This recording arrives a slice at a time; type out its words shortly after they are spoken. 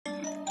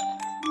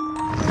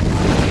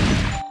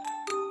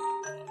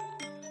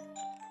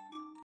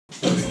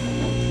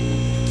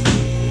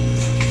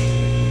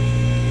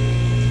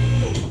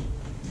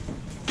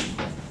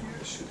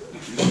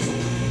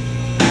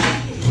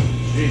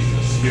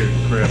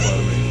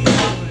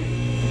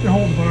You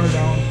hold the bar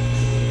down.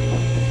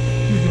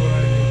 You do what I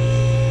do.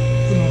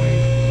 It's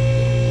annoying.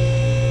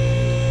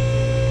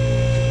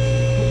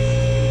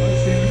 I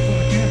stand in front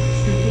of the camera,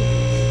 stupid.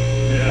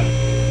 Yeah.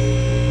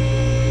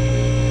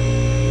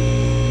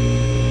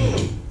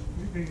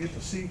 You can get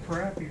to see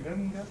crap you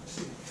haven't got to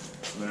see.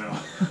 Well,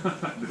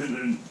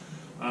 then,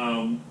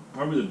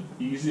 probably the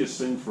easiest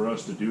thing for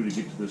us to do to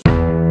get to this.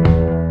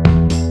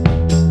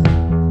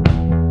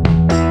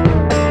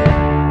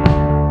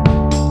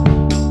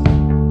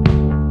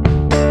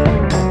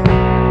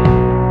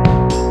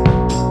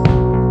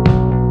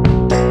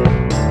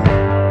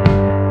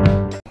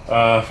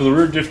 For the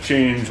rear diff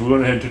change, we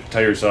went ahead and took the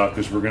tires off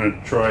because we're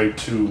going to try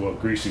to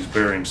grease these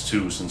bearings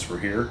too since we're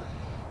here.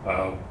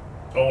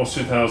 Almost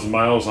 2,000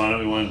 miles on it.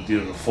 We wanted to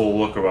get a full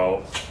look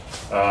about.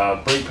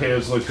 Brake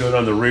pads look good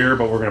on the rear,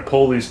 but we're going to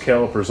pull these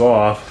calipers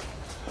off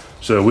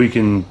so we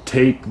can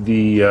take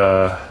the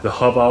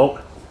hub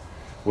out,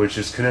 which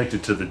is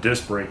connected to the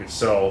disc brake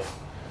itself.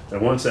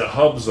 And once that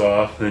hub's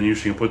off, then you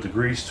can put the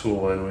grease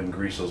tool in and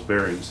grease those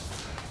bearings.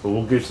 But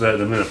we'll get to that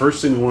in a minute.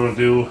 First thing we want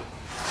to do,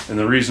 and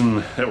the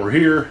reason that we're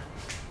here,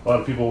 a lot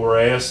of people were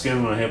asking,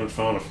 and I haven't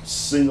found a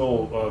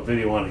single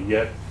video on it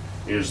yet,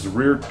 is the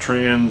rear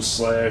trans /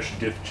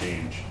 diff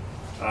change.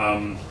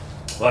 A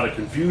lot of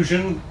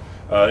confusion.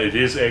 It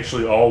is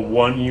actually all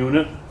one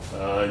unit,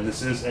 and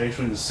this is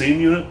actually the same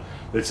unit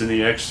that's in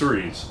the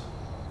X3s.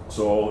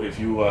 So if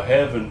you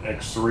have an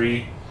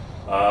X3,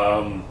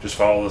 just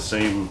follow the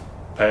same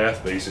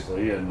path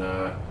basically, and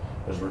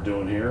as we're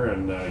doing here,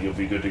 and you'll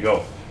be good to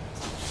go.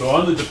 So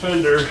on the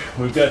Defender,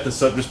 we've got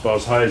this up just about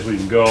as high as we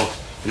can go.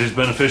 It is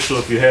beneficial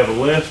if you have a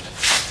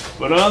lift,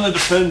 but on the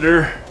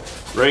Defender,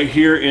 right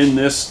here in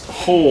this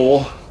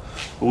hole,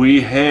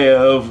 we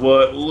have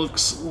what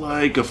looks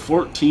like a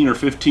 14 or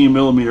 15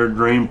 millimeter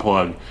drain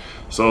plug.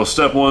 So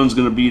step one is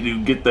going to be to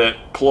get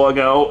that plug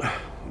out,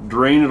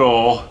 drain it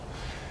all,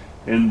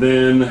 and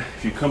then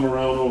if you come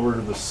around over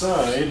to the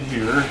side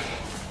here,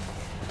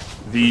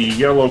 the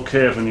yellow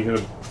cap, and you're going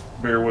to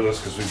bear with us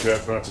because we've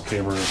got lots of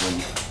cameras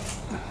and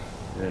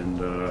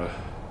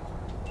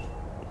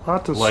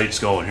lots of lights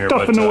going here.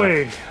 Stuff in the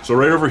way. So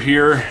right over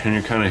here, and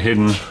you're kind of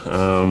hidden.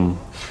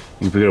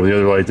 You can pick it up with the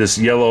other light. This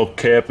yellow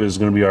cap is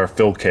going to be our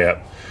fill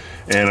cap,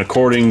 and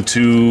according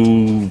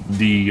to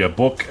the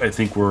book, I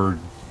think we're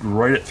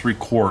right at 3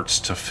 quarts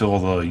to fill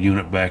the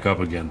unit back up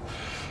again.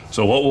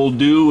 So what we'll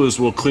do is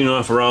we'll clean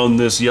off around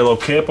this yellow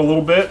cap a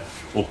little bit.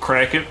 We'll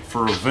crack it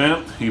for a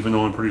vent, even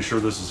though I'm pretty sure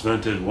this is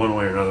vented one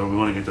way or another. We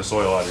want to get this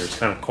oil out of here. It's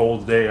kind of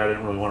cold today. I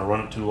didn't really want to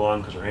run it too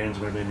long because our hands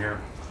are going to be in here.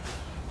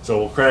 So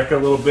we'll crack it a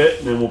little bit,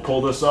 and then we'll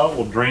pull this out,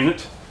 we'll drain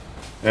it,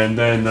 and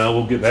then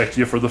we'll get back to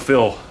you for the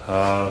fill.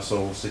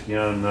 So we'll stick you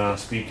on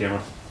speed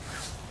camera.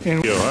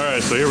 And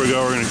alright, so here we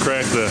go, we're going to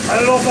crack the... I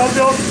don't know if I'll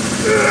build.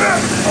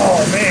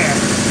 Oh man.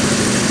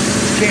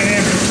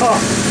 Can't even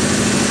talk.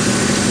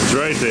 That's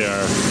right they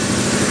are.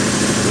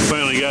 We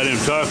finally got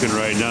him talking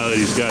right now that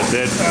he's got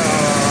that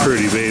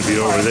pretty baby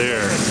over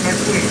there.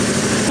 Next week.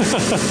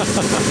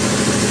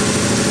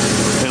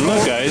 And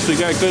look guys, we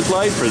got good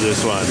light for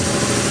this one.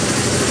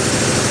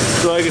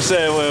 So like I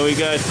said, well, we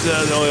got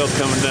the oil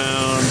coming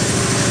down.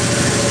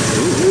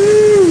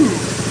 Ooh.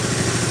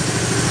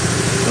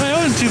 Well, that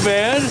wasn't too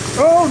bad.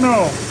 Oh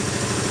no!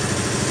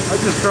 I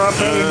just dropped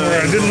that in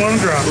where I didn't want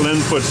to drop.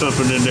 Lynn put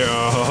something in there.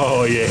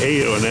 Oh, you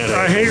hate it when that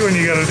happens. I hate when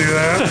you got to do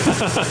that.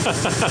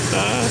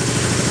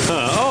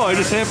 Oh, I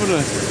just happened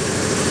to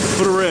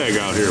put a rag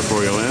out here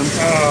for you, Lynn.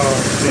 Oh,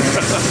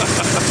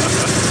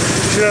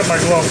 should have my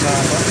gloves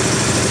on. But...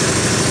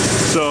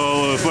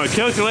 So if my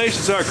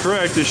calculations are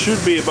correct, this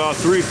should be about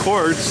 3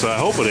 quarts. I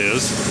hope it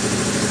is.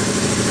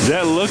 Does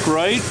that look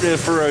right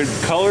for a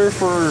color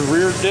for a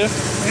rear diff?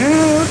 Yeah,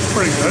 that's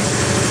pretty good.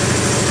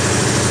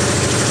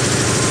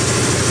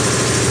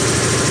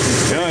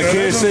 Yeah, I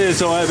can't say as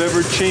though I've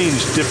ever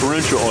changed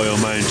differential oil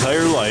my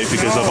entire life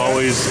because I've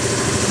always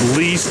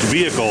leased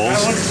vehicles.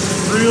 That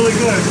looks really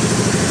good.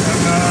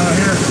 And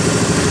here,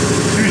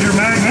 use your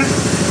magnet.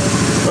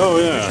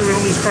 Oh yeah. Make sure we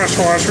don't lose cross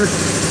washer.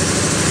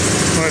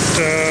 But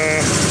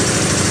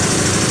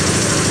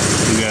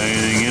you got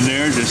anything in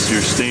there? Just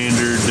your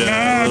standard.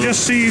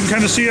 Just see, you can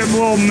kind of see it a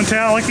little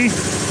metallic-y.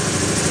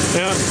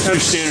 Yeah, your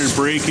standard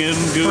break-in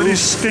goo. Pretty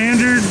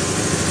standard.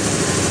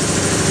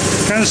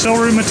 Kind of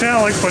silvery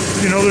metallic, but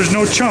you know there's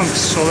no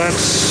chunks, so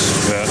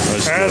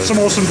that's the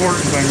most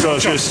important thing. So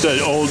it's just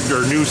old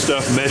or new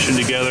stuff meshing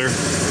together.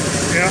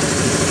 Yeah.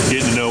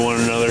 Getting to know one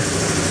another.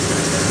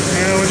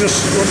 Yeah,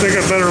 we'll take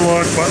a better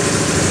look, but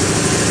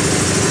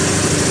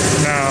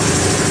no.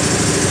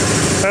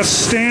 That's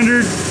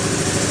standard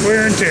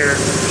wear and tear.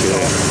 So.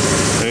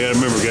 I gotta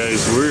remember,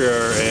 guys, we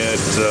are at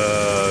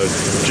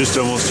just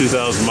almost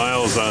 2,000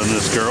 miles on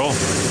this girl.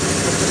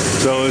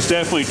 So it's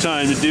definitely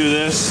time to do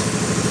this.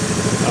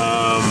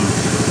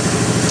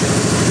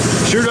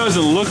 Sure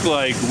doesn't look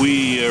like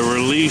we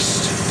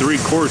released 3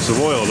 quarts of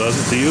oil, does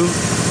it to you?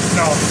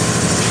 No.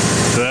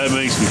 So that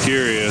makes me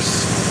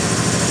curious.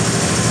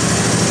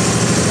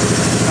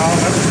 No,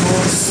 that's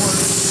more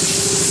important.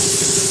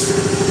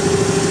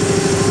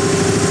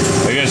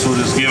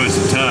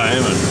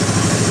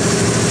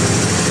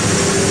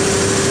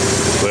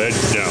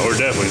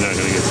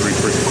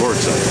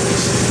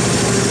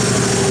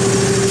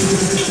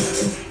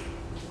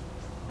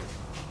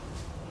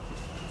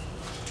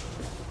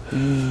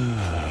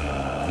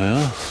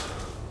 Well,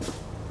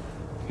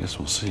 I guess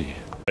we'll see.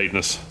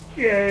 Tightness.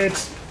 Yeah,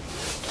 it's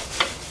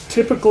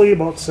typically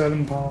about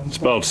 7 pounds. It's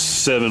about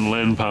 7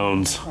 Len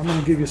pounds. I'm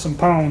gonna give you some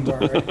pounds, all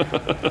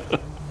right.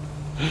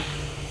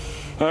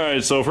 All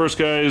right, so first,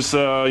 guys, you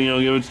know,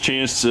 give it a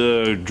chance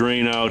to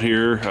drain out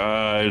here.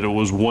 It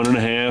was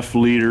 1.5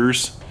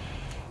 liters,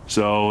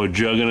 so a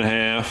jug and a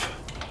half.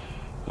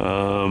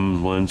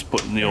 Len's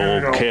putting the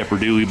old capper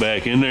dewey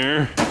back in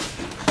there,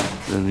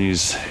 and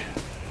he's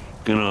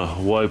gonna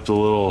wipe the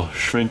little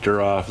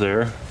sphincter off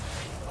there,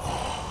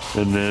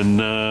 and then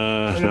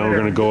now we're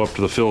gonna go up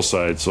to the fill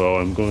side. So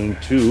I'm going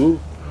to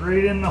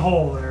right in the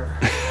hole there.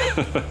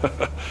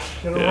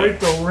 Gotta wipe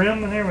the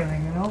rim and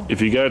everything, you know.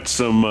 If you got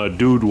some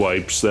dude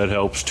wipes, that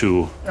helps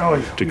too,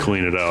 to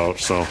clean it out.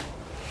 So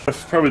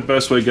that's probably the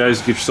best way,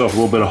 guys, to get yourself a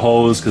little bit of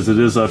hose, because it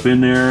is up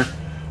in there.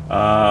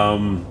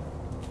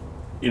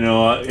 You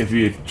know, if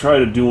you try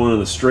to do one of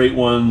the straight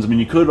ones, I mean,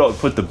 you could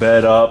put the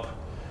bed up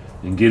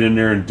and get in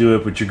there and do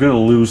it, but you're going to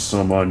lose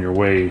some on your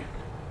way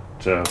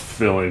to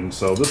filling.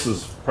 So this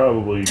is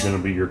probably going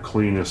to be your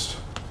cleanest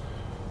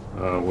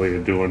way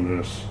of doing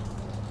this.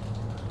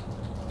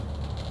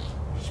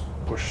 Just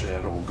push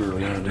that old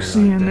girly on there.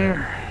 See in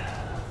there.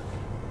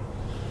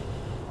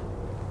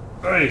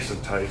 Nice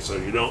and tight so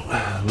you don't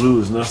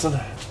lose nothing.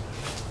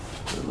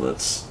 And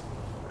let's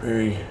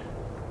very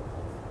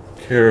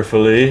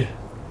carefully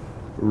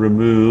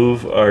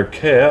remove our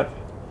cap.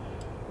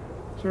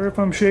 Sorry if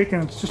I'm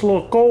shaking, it's just a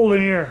little cold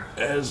in here.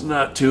 As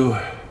not to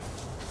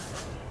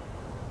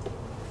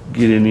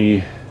get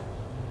any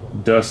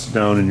dust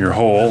down in your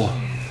hole.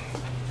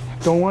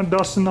 Don't want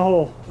dust in the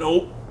hole.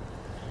 Nope.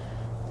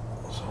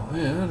 So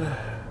then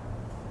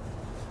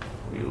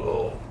we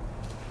will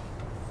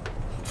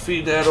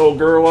feed that old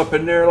girl up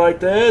in there like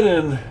that,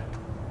 and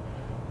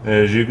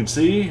as you can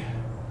see,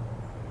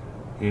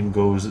 in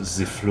goes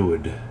the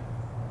fluid.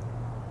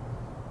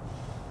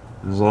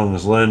 As long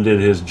as Len did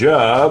his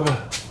job.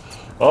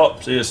 Oh,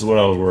 see, this is what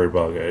I was worried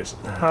about, guys.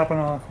 Popping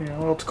off, yeah.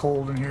 Well, it's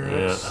cold in here.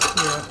 Yeah.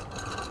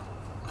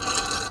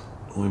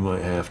 We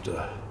might have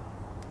to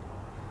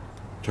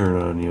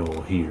turn on the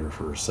old heater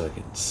for a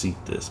second and seat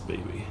this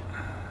baby.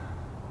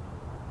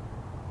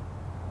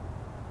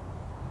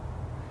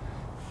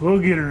 We'll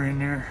get her in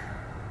there.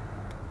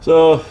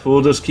 So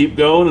we'll just keep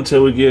going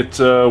until we get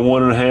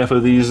 1.5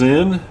 of these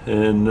in,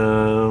 and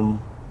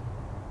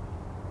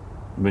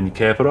then you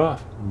cap it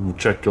off. We'll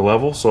check your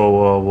level,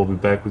 so we'll be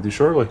back with you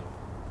shortly.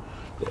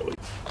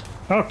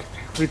 Okay,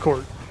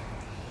 record.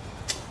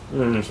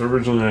 And so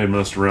originally I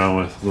messed around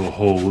with little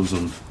holes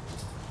and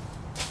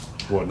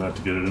whatnot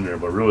to get it in there,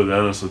 but really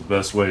that is the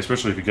best way,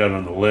 especially if you got it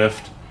on the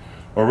lift,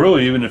 or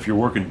really even if you're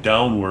working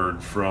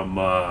downward from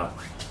well,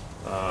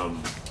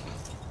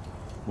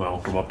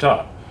 from up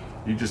top.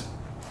 You just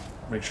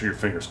make sure your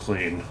finger's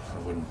clean. I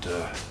wouldn't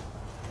get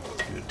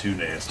it too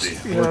nasty.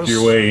 Yes. Work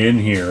your way in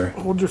here.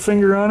 Hold your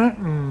finger on it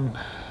and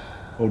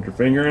hold your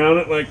finger on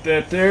it like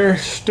that there.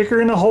 Stick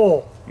her in the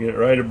hole. Get it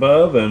right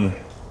above and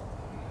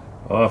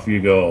off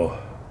you go.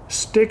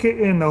 Stick it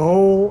in the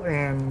hole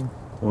and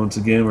once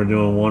again we're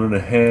doing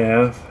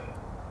 1.5.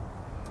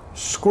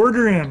 Squirt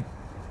her in.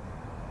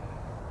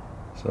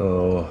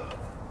 So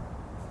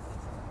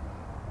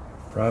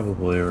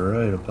probably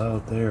right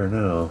about there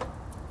now.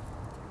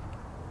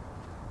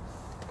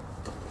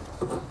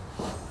 Try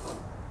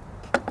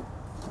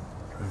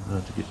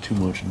not to get too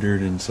much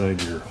dirt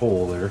inside your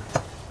hole there.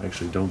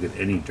 Actually, don't get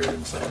any dirt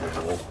inside your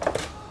hole.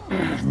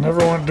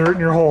 Never want dirt in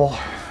your hole.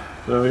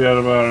 So we got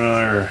about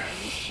another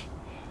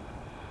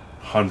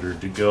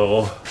 100 to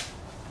go.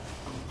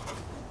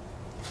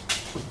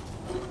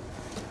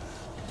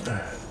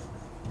 That's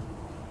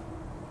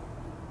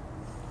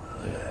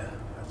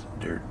some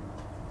dirt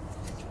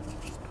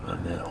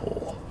on that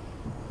hole.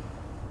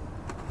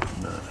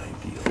 Not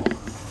ideal.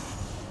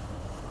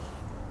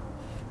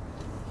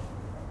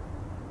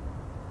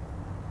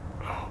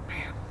 Oh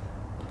man,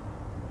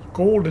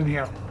 cold in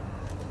here.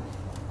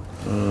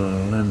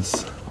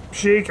 Len's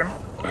shaking.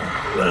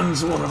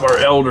 Len's one of our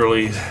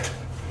elderly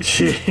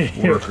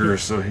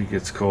workers, so he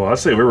gets cold. I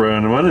say we're right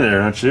on the money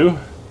there, aren't you?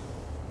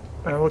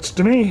 That looks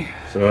to me.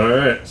 So all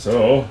right,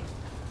 so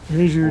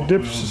here's your what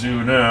dips. we'll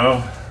do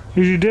now.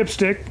 Here's your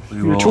dipstick.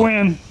 Your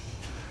twin.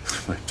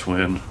 My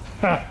twin.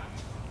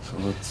 So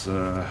let's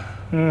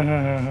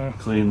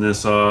clean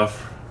this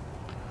off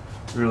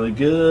really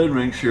good.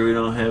 Make sure we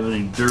don't have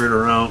any dirt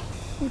around.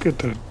 Look at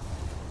the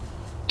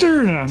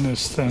dirt on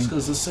this thing. It's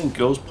because this thing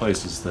goes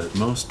places that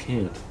most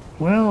can't.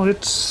 Well,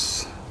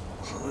 it's...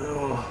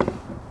 We'll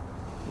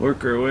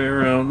work our way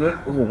around.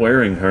 That little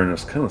wiring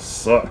harness kind of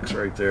sucks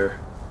right there.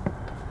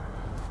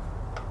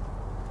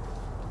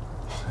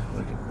 See if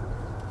I can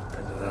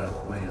bend it out of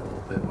the way a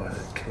little bit while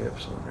that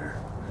cap's on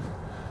there.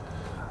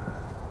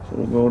 So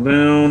we'll go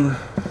down.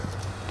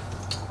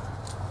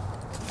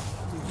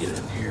 Get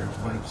in here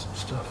and wipe some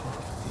stuff off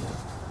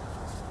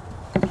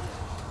again.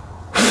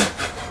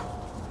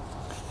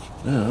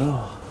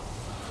 Now,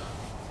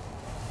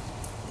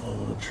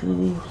 all the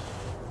truth.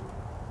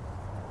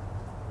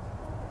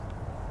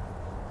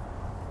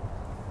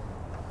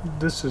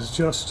 this is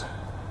just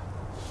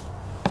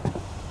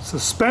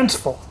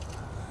suspenseful.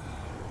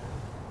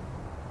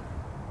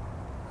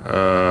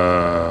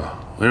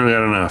 We don't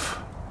got enough.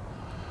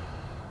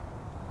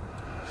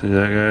 See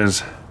that,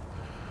 guys?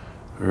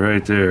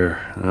 Right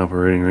there,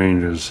 operating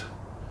ranges.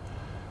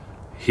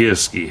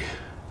 Hisky.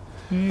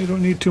 You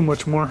don't need too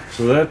much more.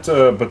 So that,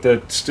 but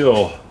that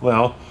still,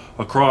 well,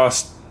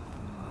 across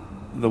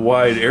the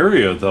wide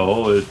area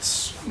though,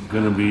 it's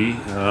gonna be,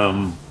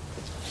 a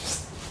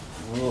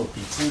little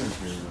concerned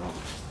here though.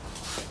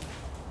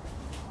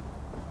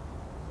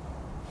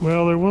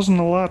 Well, there wasn't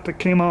a lot that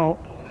came out.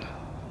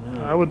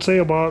 Yeah. I would say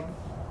about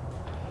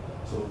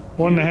So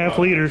 1.5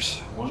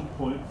 liters.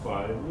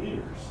 1.5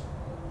 liters.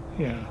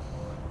 Yeah.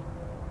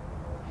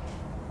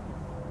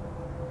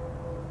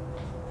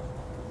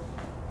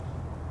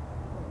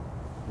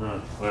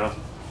 Well,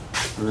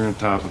 we're gonna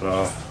top it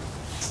off.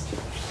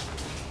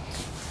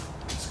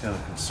 It's kind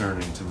of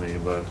concerning to me,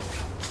 but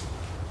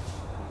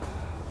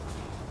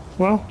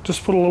Well,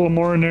 just put a little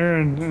more in there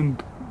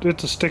and get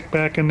the stick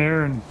back in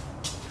there. And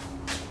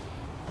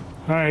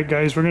all right,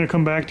 guys, we're gonna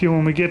come back to you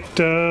when we get.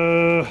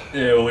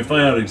 yeah, when we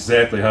find out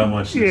exactly how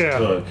much this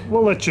took,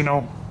 we'll let you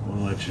know.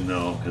 we'll let you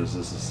know, because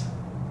this is.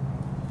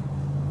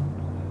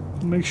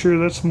 Make sure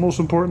that's the most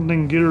important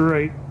thing. Get her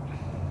right.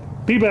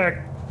 Be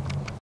back.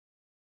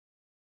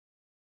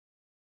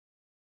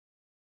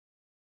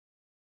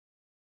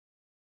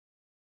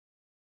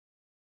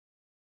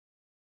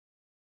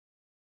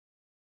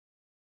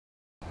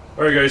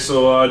 Alright guys,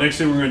 so next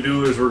thing we're going to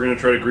do is we're going to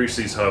try to grease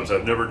these hubs.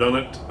 I've never done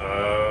it.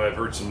 I've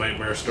heard some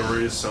nightmare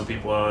stories. Some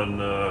people on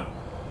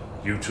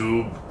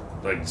YouTube,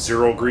 like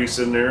zero grease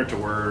in there to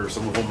where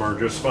some of them are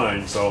just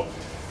fine. So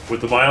with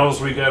the miles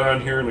we got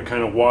on here and the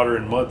kind of water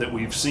and mud that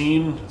we've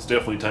seen, it's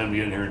definitely time to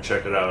get in here and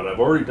check it out. I've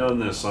already done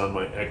this on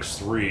my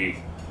X3.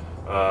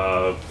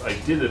 I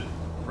did it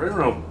right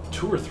around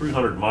 200 or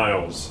 300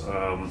 miles.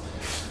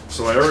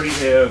 So I already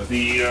have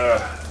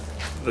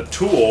the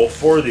tool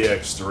for the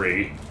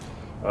X3.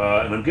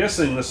 And I'm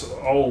guessing this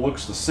all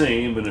looks the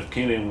same, and if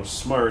K&N was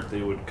smart,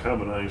 they would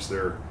commonize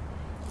their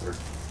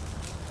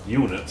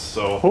units.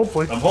 So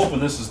Hopefully. I'm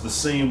hoping this is the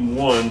same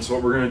one. So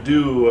what we're going to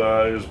do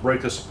is break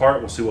this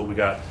apart. We'll see what we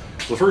got.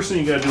 So the first thing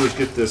you got to do is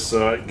get this,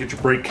 get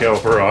your brake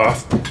caliper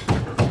off.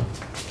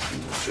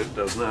 She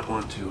does not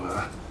want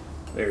to.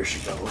 There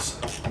she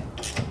goes.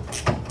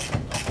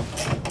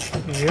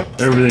 Yep.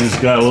 Everything's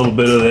got a little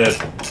bit of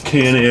that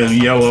K&N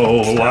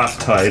yellow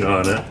Loctite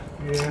on it.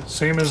 Yeah.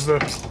 Same as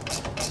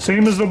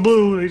the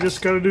blue. They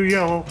just got to do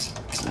yellow.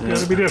 Got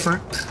to be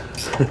different.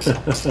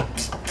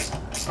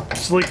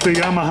 It's like the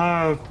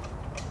Yamaha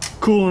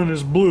coolant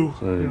is blue.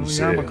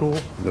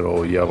 Yamaha. Good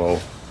old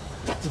yellow.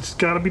 It's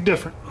got to be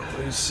different.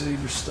 Always save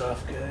your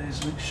stuff,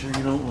 guys. Make sure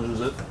you don't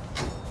lose it.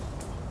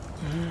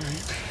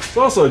 It's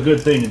also a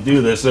good thing to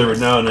do this every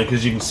now and then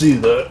because you can see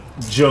the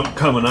junk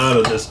coming out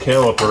of this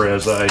caliper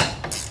as I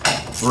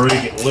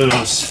break it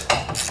loose.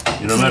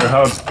 You know, no matter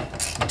how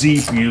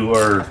deep you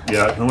are,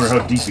 no matter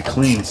how deep you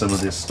clean some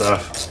of this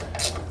stuff,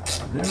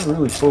 it never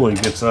really fully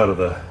gets out of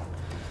the.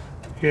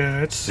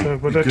 Yeah, it's.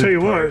 But I tell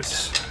you what,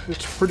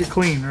 it's pretty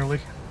clean, really.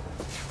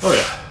 Oh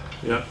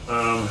yeah.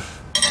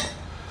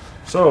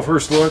 So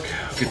first look,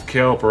 get the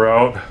caliper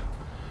out.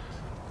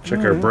 Check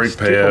our brake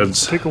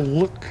pads. Take a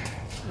look.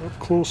 Up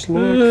close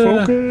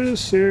look.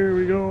 Focus. There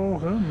we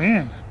go. Oh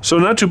man. So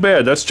not too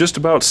bad. That's just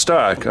about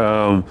stock.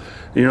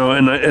 You know,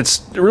 and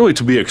it's really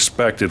to be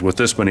expected with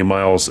this many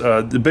miles.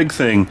 The big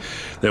thing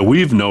that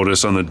we've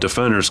noticed on the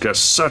Defender's got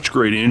such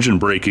great engine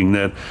braking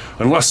that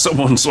unless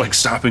someone's like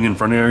stopping in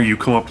front of you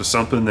come up to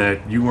something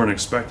that you weren't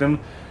expecting,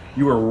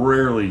 you are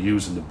rarely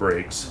using the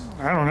brakes.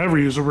 I don't ever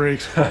use the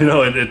brakes. I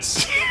know,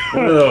 it's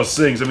one of those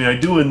things. I mean, I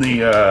do in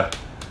the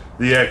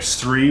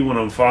X3 when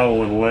I'm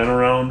following Len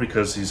around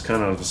because he's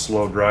kind of a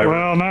slow driver.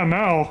 Well, not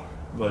now.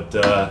 But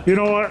you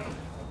know what?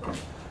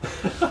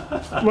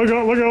 look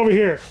over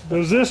here.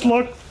 Does this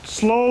look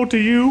slow to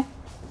you?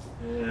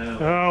 Yeah.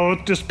 Oh,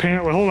 let's just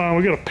pan. Well, hold on.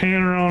 We got to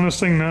pan around this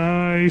thing.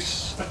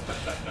 Nice.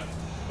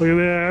 Look at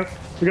that.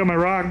 We got my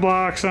rock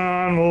blocks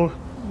on.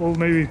 We'll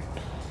maybe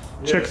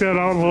check that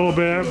out in a little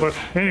bit. But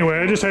anyway,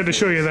 I just had to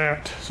show you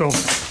that. So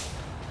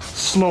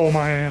slow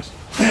my ass.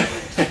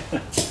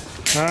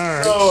 All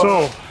right.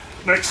 So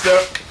next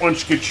step,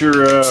 once you get your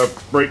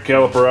brake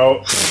caliper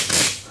out,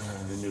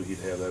 I knew he'd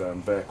have that on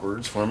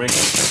backwards for me.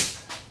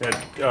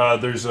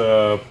 There's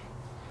a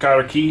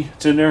cotter key.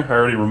 It's in there. I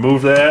already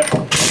removed that.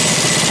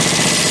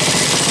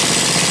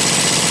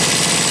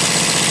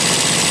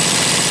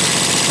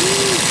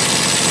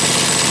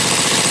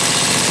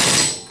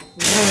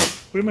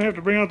 we might have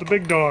to bring out the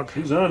big dog.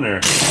 He's on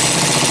there.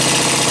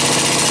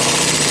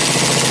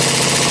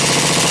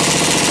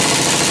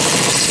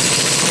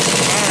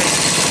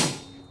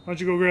 Why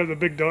don't you go grab the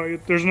big dog?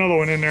 There's another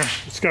one in there.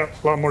 It's got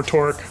a lot more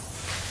torque.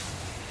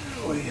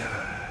 Oh,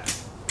 yeah.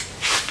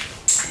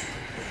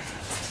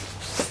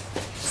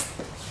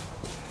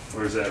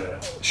 Where's that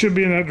at? Should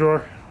be in that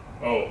drawer.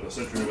 Oh, the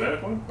Century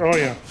Pneumatic one? Oh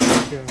yeah.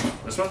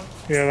 This one?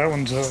 Yeah, that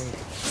one's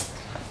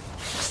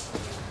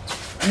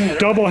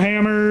double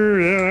hammer.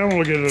 Yeah, that one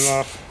will get it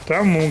off. If that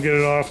one won't get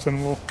it off,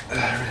 then we'll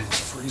It's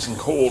freezing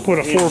cold. put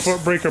a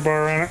 4-foot breaker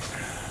bar on it.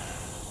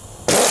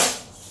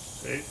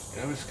 Hey,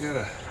 I just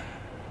gotta.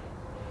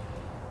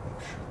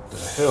 What the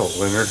hell,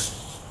 Leonard?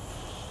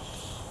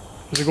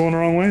 Is it going the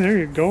wrong way? There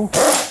you go.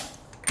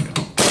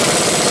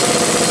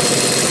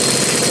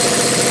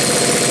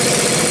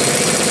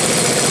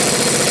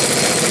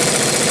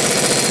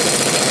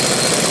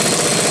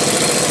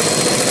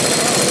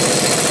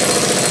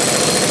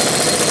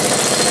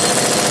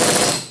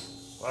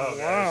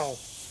 Wow,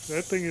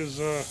 that thing is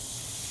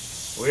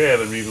We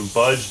haven't even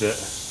budged it.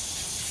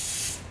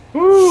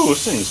 Woo,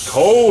 this thing's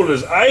cold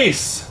as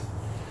ice.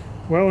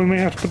 well, we may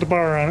have to put the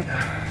bar on it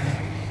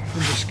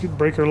and just get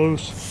breaker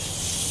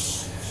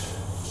loose.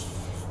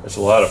 That's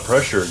a lot of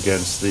pressure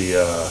against the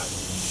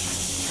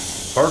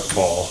spark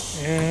ball.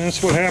 And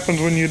that's what happens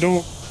when you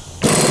don't.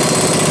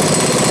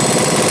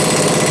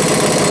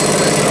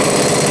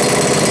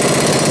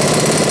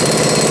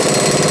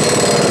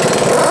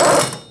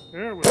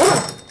 There we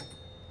go.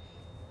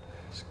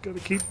 Just gotta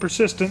keep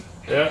persistent.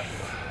 Yeah.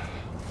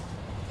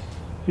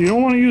 You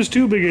don't want to use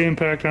too big an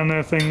impact on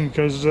that thing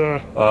because,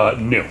 No,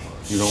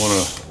 you don't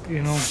want to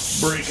you know,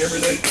 break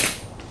everything.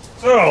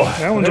 So,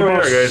 that one's there we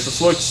about are, guys.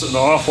 This looks an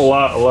awful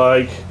lot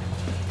like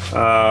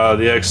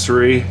the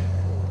X3.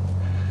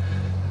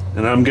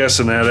 And I'm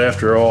guessing that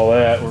after all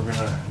that, we're going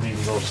to need a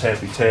little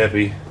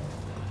tappy-tappy.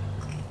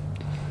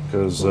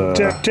 Because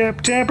tap,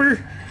 tap,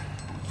 tapper.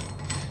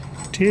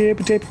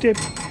 Tappy, tappy,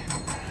 tappy.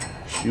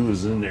 she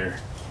was in there.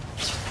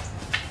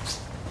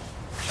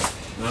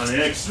 On the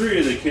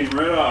X3, they came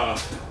right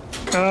off.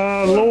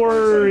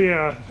 Lower,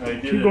 yeah. I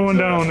did Keep going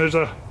down. There's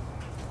a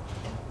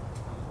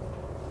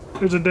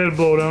dead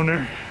blow down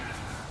there.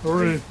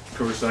 Of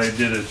course, I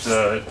did it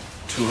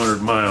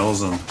 200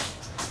 miles, and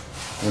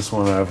this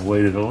one I've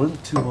waited a little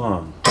too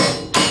long.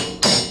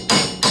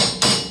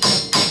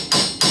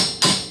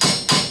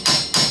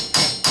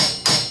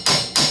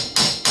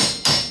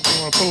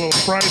 You want to put a little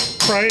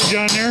priage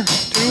on there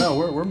too? No,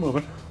 we're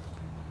moving.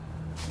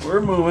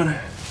 We're moving.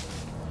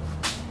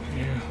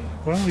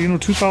 Well, you know,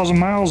 2,000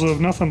 miles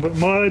of nothing but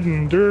mud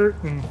and dirt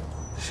and.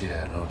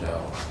 Yeah, no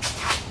doubt.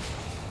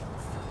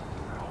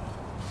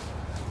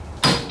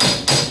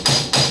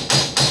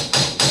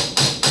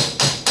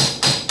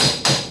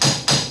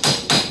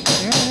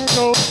 Yeah, there it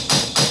goes.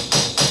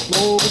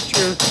 Slow but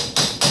sure.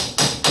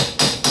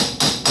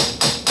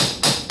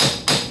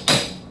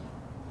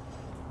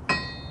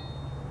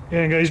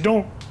 Yeah, guys,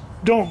 don't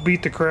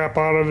beat the crap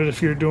out of it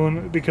if you're doing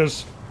it,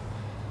 because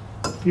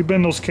you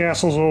bend those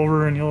castles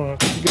over and you'll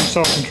get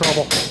yourself in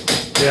trouble.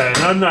 Yeah, and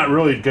I'm not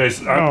really, guys,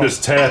 I'm No,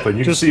 just tapping.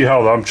 You can see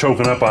how I'm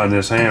choking up on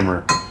this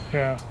hammer.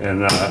 Yeah.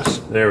 And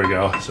there we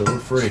go. So we're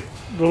free.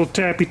 Little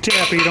tappy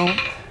tappy.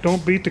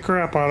 Don't beat the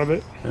crap out of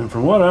it. And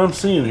from what I'm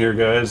seeing here,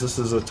 guys, this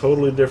is a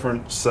totally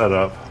different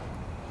setup.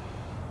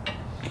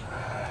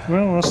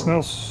 Well,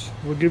 else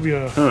we'll give you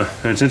a.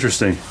 That's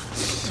interesting.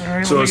 All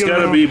right, So it's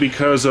got to be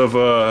because of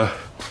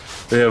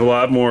they have a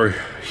lot more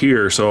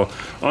here. So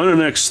on an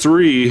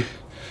X3,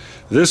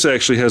 this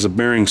actually has a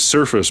bearing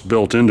surface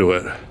built into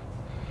it.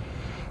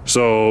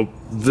 So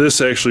this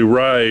actually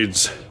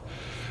rides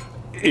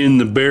in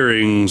the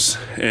bearings,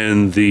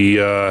 and the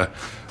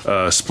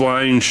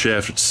spline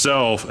shaft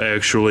itself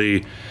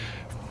actually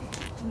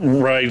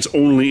rides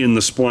only in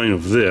the spline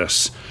of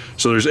this.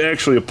 So there's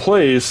actually a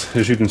place,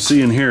 as you can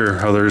see in here,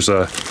 how there's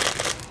a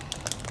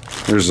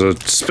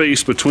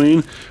space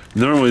between.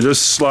 Normally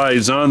this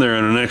slides on there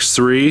on an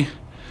X3.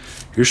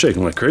 You're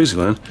shaking like crazy,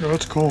 Len. Oh,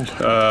 it's cold.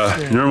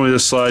 Normally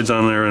this slides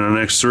on there in an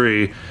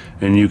X3,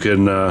 and you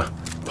can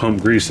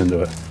pump grease into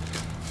it.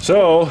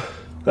 So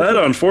that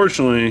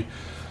unfortunately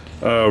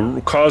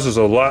causes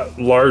a lot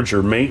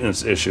larger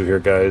maintenance issue here,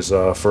 guys,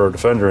 for a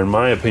Defender, in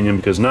my opinion,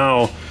 because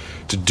now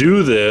to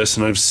do this,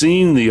 and I've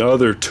seen the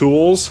other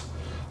tools,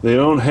 they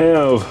don't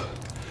have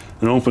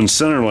an open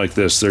center like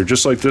this. They're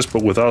just like this,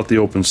 but without the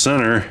open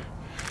center.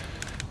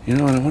 You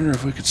know, and I wonder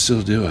if we could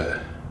still do it.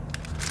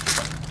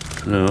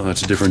 No,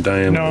 that's a different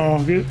diameter.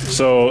 No,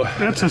 so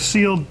that's a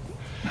sealed.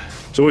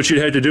 So what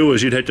you'd have to do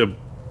is you'd have to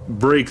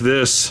break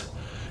this.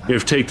 You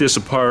have to take this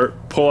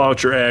apart, pull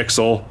out your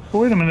axle. Oh,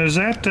 wait a minute,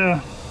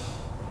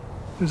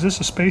 is this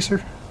a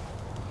spacer?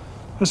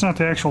 That's not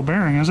the actual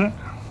bearing, is it?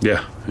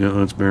 Yeah,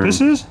 that's bearing. This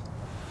is?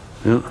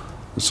 Yeah,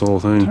 this whole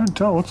thing. It's hard to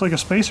tell. It looks like a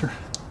spacer.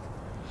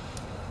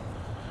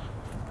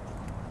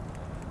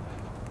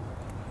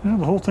 Yeah,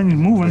 the whole thing's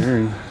moving.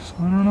 Bearing. So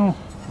I don't know.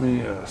 Let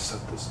me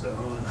set this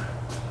down.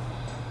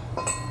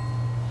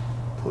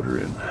 Put her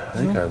in. I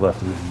think I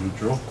left it in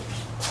neutral.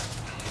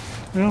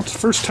 Well, it's the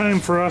first time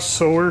for us,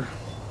 so we're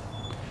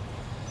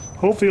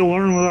hopefully you'll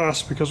learn with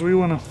us, because we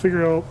want to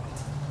figure out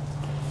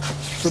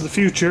for the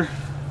future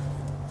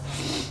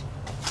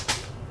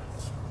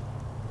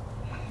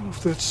if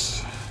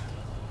that's.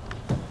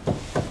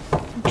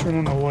 Turn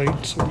on the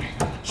light.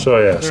 So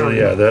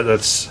yeah,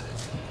 that's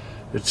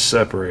it's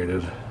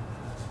separated.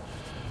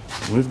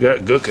 We've got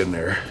gook in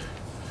there.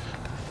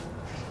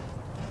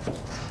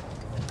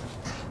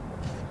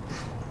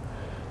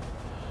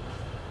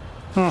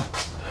 Huh.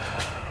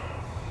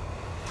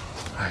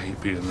 I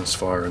hate being this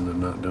far and then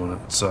not doing it.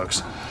 It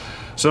sucks.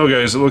 So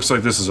guys, it looks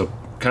like this is a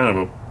kind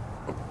of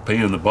a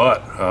pain in the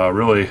butt.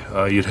 Really,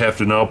 you'd have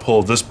to now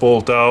pull this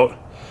bolt out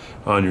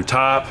on your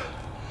top,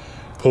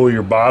 pull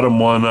your bottom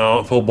one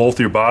out, pull both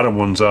your bottom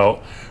ones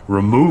out,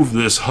 remove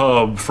this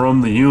hub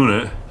from the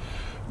unit,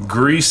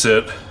 grease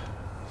it,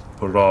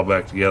 put it all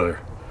back together.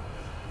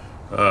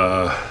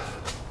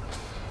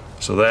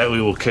 So that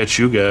we will catch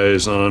you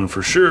guys on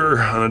for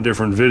sure on a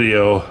different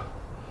video,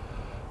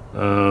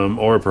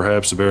 or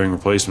perhaps a bearing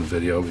replacement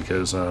video,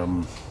 because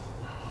I'm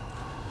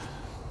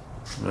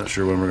not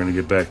sure when we're going to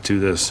get back to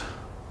this.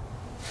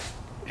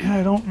 Yeah,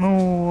 I don't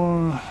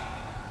know.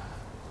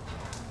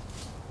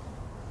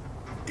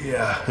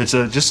 Yeah, it's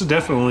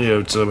definitely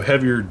it's a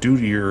heavier,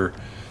 dutier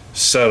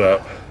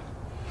setup.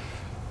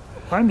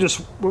 I'm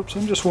just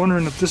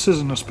wondering if this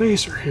isn't a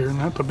spacer here,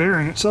 not the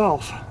bearing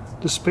itself.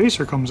 The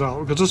spacer comes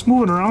out because it's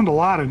moving around a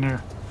lot in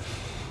there.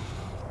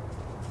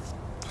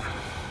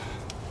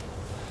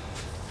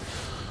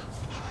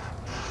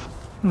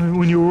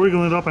 When you were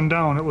wiggling it up and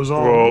down, it was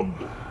all. Well,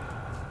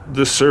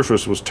 this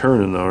surface was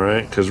turning though,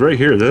 right? Because right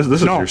here, this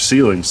is your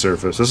sealing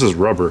surface. This is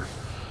rubber.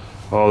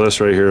 All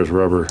this right here is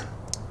rubber.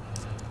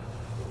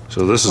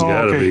 So this has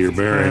got to be your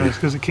bearing. Yeah,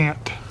 because it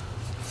can't.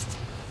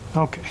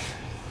 Okay.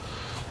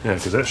 Yeah,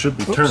 because that should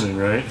be turning,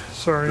 right?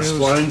 Sorry. The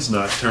spline's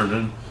not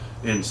turning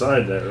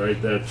inside that,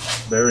 right? That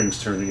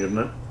bearing's turning, isn't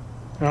it?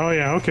 Oh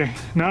yeah, okay.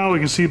 Now we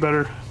can see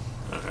better.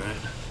 Alright.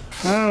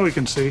 Now we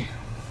can see.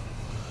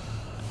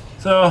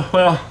 So,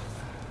 well.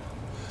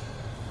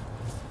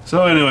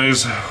 So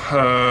anyways,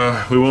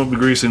 we won't be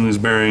greasing these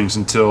bearings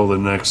until the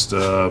next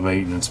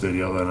maintenance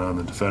video then on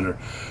the Defender.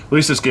 At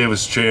least this gave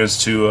us a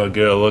chance to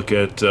get a look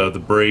at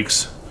the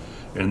brakes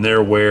and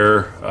their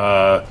wear.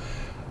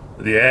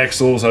 The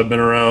axles have been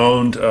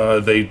around.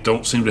 They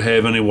don't seem to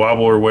have any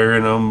wobble or wear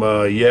in them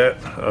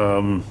yet.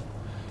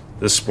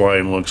 This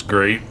spline looks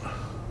great.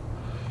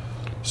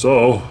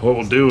 So what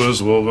we'll do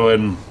is we'll go ahead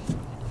and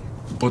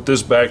put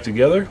this back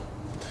together,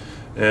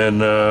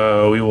 and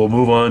we will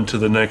move on to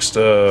the next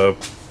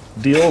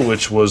deal,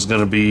 which was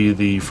going to be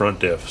the front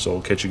diff. So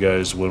we'll catch you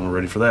guys when we're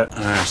ready for that.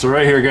 Alright, so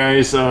right here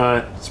guys,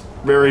 it's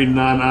very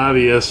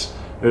non-obvious.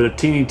 There's a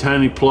teeny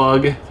tiny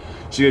plug.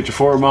 So you get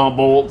your 4-mount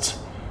bolts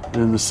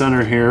in the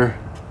center here,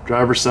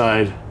 driver's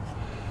side.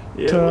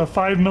 It's a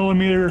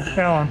 5mm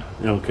Allen.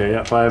 Okay,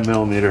 yeah,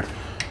 5mm.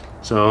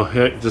 So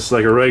yeah, just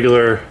like a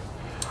regular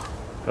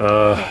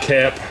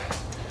cap,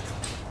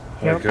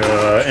 like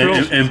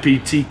an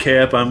MPT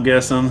cap, I'm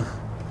guessing.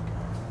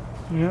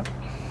 Yep.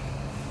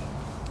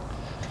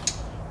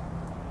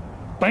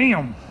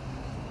 Bam!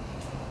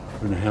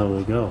 Where the hell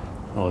did it go?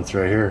 Oh, it's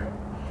right here.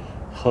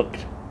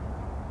 Hooked.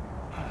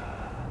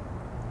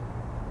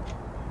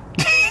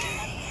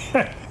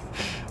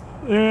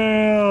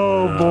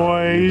 Oh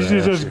boy, you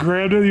should just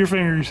grab it with your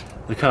fingers.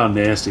 Look how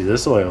nasty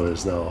this oil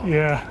is, though.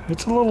 Yeah,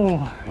 it's a little.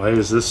 Why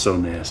is this so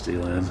nasty,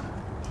 Lynn?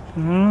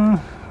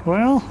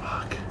 Well.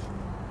 Fuck.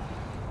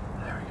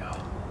 There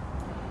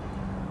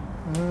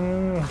we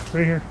go.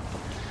 Right here.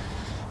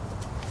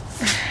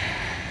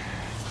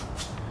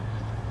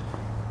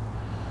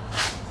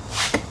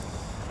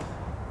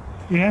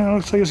 Yeah, it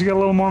looks like it's got a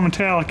little more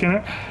metallic in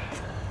it.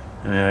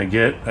 And I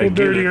get it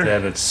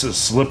that it's a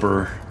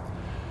slipper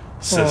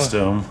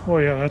system. Oh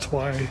yeah, that's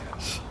why.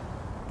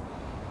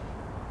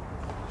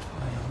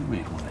 We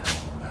made one hell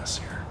of a mess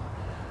here.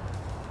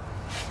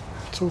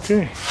 It's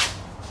okay. I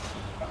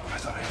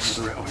thought I had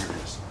another. Oh, here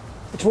it is.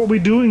 That's what we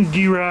do in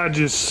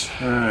garages.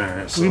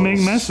 Alright, so we make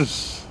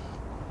messes.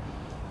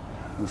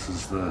 This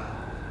is the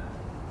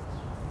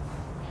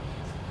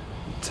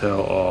tell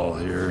all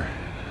here.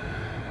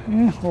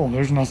 Yeah. Oh,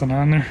 there's nothing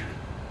on there.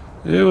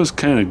 It was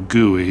kind of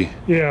gooey.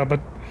 Yeah, but.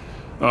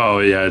 Oh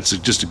yeah, it's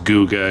just a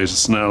goo, guys.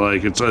 It's not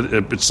like it's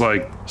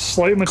like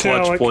slight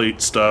metallic clutch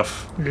plate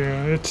stuff.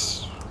 Yeah,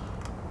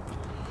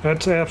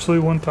 that's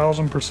absolutely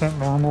 1000%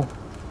 normal.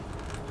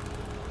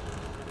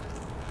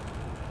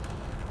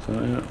 So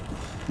yeah,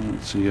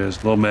 let's see, guys, a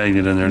little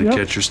magnet in there to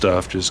catch your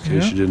stuff, just in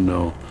case you didn't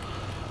know.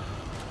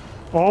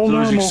 All so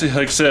normal. As you can see,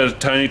 like I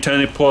said,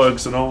 tiny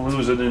plugs, so don't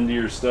lose it into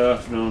your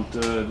stuff. Don't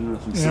do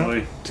nothing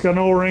silly. It's got an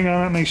O-ring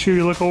on it. Make sure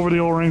you look over the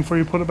O-ring before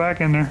you put it back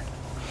in there.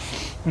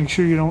 Make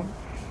sure you don't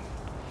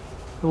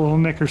a little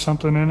nick or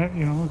something in it,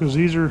 you know, because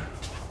these are.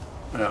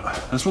 Yeah,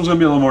 this one's gonna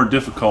be a little more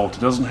difficult.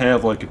 It doesn't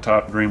have like a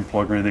top drain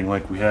plug or anything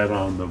like we had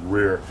on the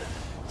rear.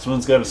 This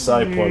one's got a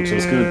side plug, so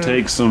it's gonna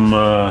take some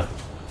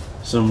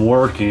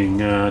working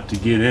to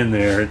get in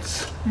there.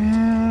 It's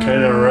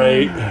kind of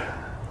right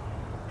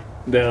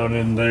down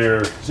in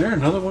there. Is there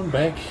another one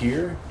back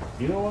here?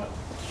 You know what?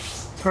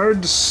 It's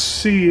hard to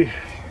see.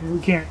 We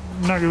can't.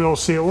 I'm not gonna be able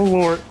to see it. We'll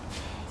lower it.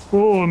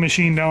 We'll lower the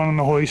machine down on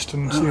the hoist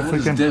and see if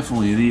we can.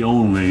 Definitely the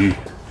only.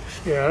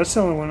 Yeah, that's the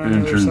only one on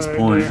entrance the other side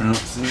point. there. I don't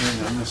see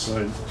anything on this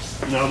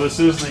side. Now this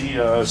is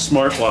the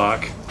smart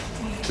lock,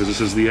 because this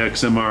is the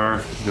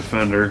XMR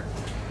Defender.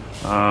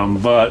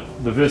 But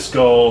the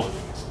Visco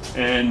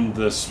and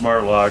the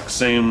smart lock,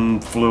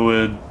 same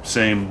fluid,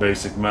 same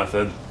basic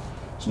method.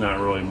 It's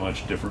not really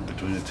much different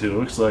between the two.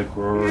 Looks like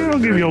we're. I'll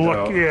give you a look.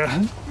 out.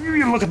 Yeah, give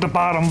you a look at the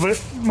bottom of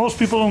it. Most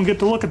people don't get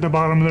to look at the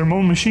bottom of their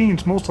mown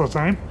machines most of the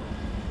time.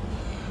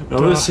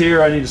 Now this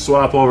here I need to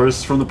swap over. This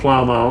is from the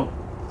plow mount.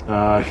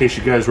 In case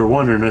you guys were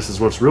wondering, this is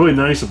what's really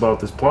nice about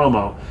this plow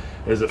mount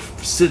is it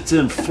sits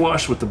in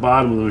flush with the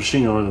bottom of the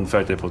machine. Other than the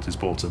fact I put these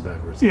bolts in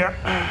backwards.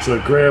 Yeah. So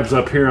it grabs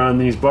up here on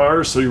these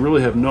bars, so you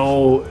really have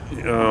no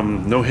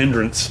no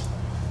hindrance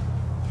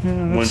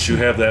once you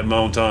have that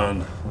mount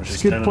on. Which is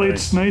skid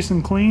plate's nice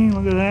and clean.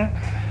 Look at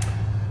that.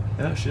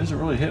 Yeah, she doesn't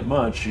really hit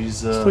much.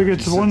 She's looks like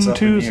it's 1,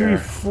 2, 3,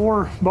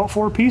 4, about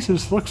 4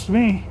 pieces. Looks to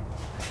me.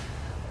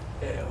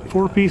 Yeah,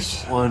 4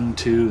 piece. 1,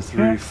 2,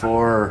 3, Yeah.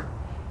 4.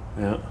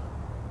 Yeah.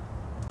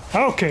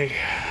 Okay.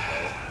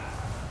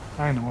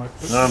 I know it.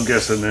 Now I'm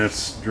guessing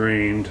that's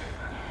drained.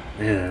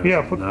 Yeah.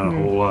 Yeah, Not a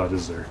whole lot,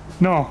 is there?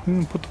 No, you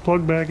can put the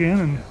plug back in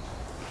and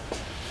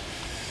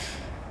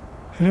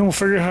then we'll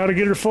figure out how to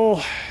get her full.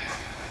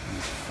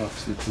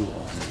 Fuck's the tool.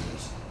 There it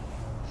is.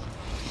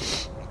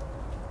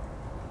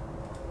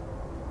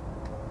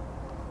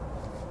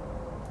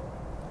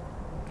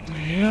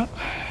 Yeah.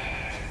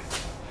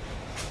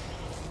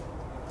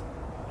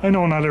 I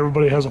know not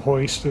everybody has a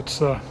hoist. It's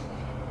but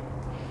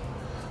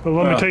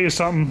let me tell you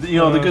something. You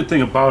know, the good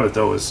thing about it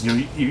though is, you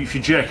know, if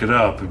you jack it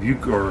up, if you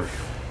or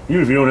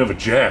even if you don't have a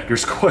jack,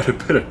 there's quite a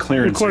bit of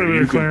clearance. Quite a here.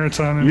 bit of clearance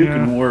on it. You Yeah.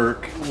 can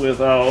work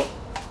without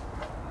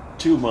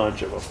too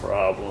much of a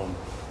problem,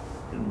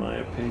 in my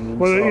opinion.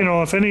 Well, So- you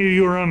know, if any of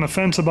you are on the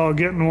fence about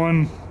getting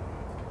one,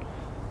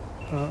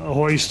 a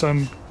hoist,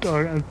 on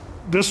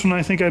this one,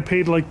 I think I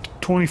paid like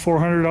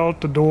 $2,400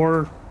 out the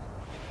door.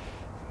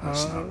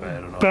 That's not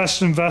bad at all.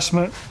 Best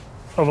investment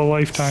of a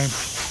lifetime.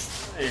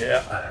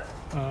 Yeah.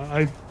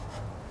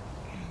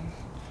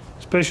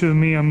 Especially with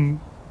me,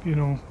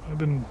 I've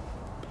been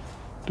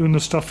doing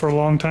this stuff for a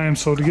long time,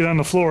 so to get on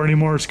the floor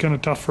anymore, it's kind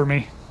of tough for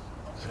me.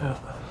 Yeah.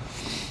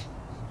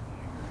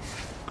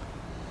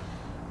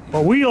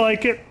 But we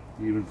like it.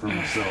 Even for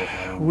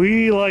myself,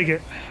 We like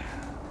it.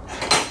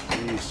 I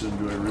used to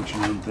enjoy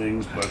wrenching on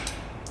things, but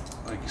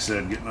like you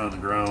said, getting on the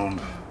ground.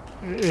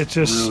 It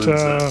just,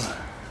 Ruins it.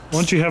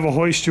 once you have a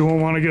hoist, you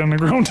won't want to get on the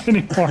ground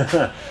anymore.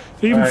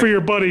 Even for Right.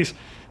 your buddies.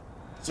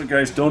 So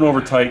guys, don't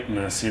over tighten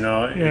this, you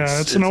know. Yeah,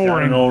 it's an got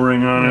O-ring. an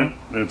O-ring on it.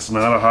 It's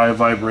not a high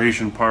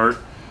vibration part.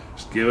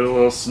 Just give it a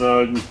little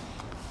snug.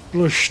 A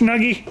little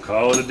snuggy.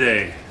 Call it a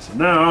day. So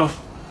now,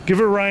 Give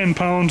it Ryan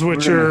pounds,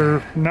 which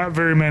are not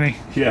very many.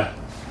 yeah.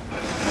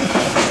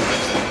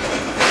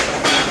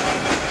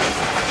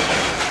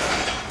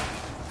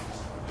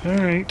 All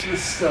right.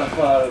 This stuff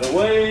out of the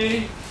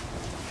way.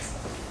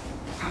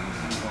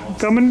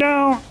 Coming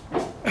down.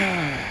 Get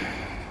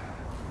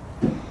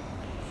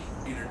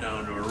her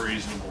down to a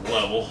reasonable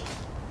level.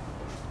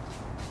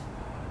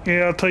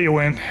 Yeah, I'll tell you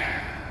when.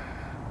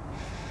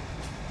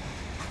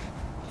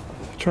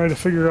 Try to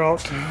figure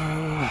out.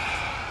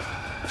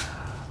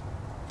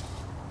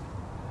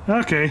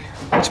 Okay,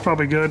 that's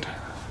probably good.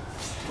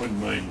 Wouldn't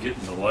mind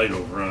getting the light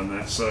over on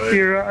that side.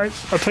 Here, I'll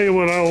tell you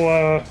what.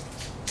 I'll.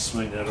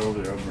 Swing that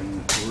over there. I'll bring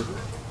the tour.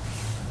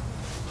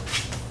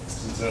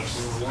 Since that's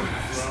where we're working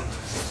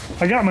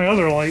from. I got my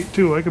other light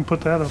too. I can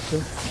put that up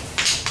there.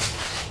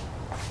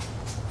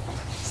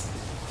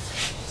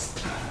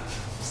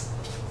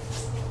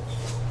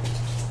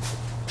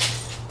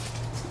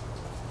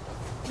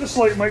 This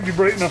light might be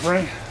bright enough,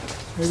 right?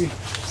 Maybe.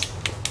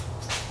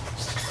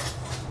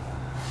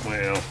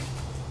 Well,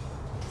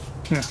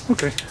 Yeah.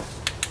 Okay.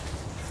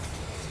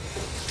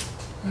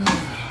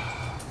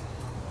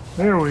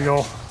 There we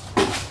go.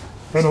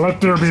 And let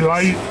there be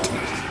light.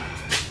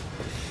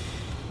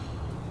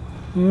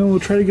 Well, we'll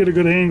try to get a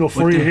good angle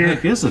for what you the here.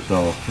 heck is it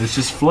though? It's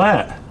just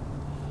flat.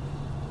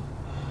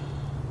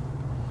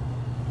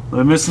 Am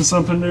I missing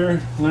something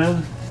there,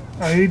 Len?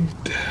 I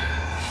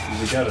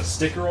Has it got a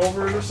sticker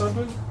over it or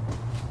something?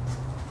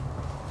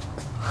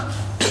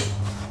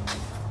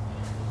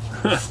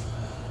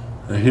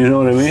 You know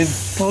what I mean?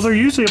 well, they're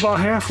usually about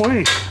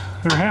halfway.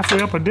 They're halfway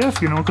up a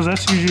diff, you know, because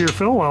that's usually your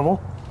fill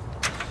level.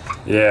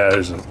 Yeah,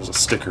 there's a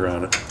sticker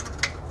on it.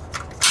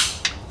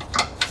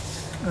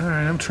 All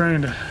right, I'm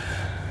trying to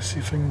see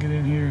if I can get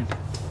in here.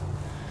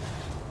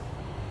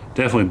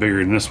 Definitely bigger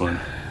than this one.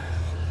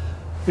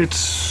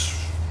 It's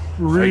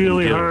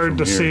really get it hard from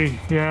to here. see.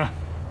 Yeah,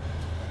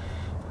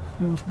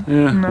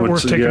 Yeah, not worth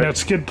what's it taking got? that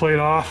skid plate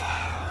off.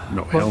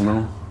 No, hell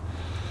no.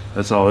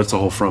 That's all. That's the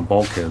whole front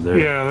bulkhead there.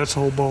 Yeah, that's the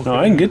whole bulk. No,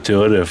 I can get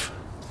to it if.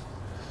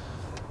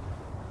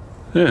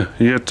 Yeah,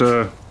 you get.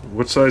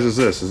 What size is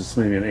this? Is this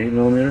maybe an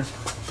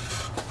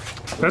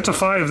 8mm That's a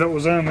 5 that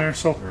was on there.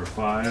 So or a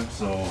 5?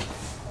 So.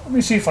 let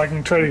me see if I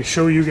can try to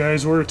show you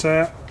guys where it's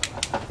at.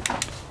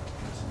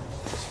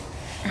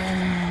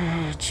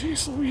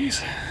 Jeez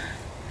Louise.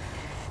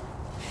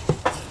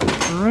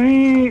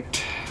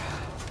 Right.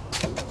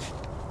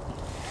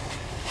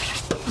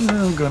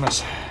 Oh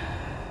goodness.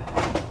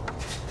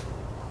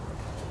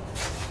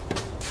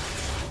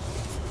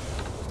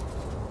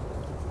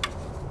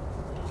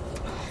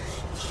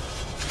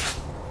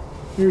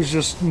 There's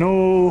just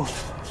no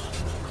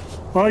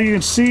Well, you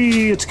can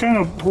see it's kind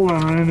of, hold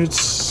on, and I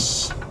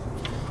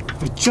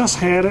just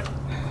had it.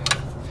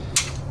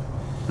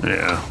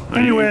 Yeah.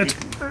 Anyway, it's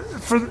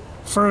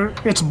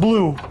it's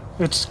blue.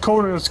 It's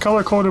coated. It's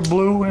color coded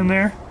blue in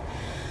there.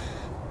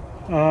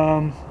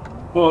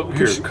 Well,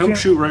 here, come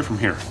shoot right from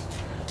here.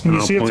 Can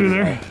you see it through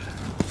there?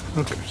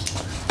 Okay.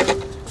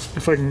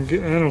 If I can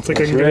get, I don't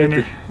think I can get in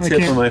there. I Tip of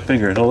can't. my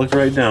finger, and I'll look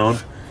right down.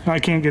 I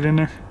can't get in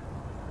there.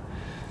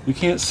 You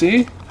can't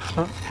see?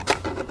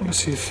 Let me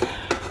see if.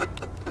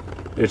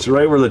 It's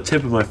right where the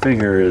tip of my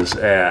finger is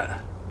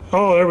at.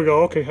 Oh, there we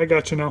go. Okay, I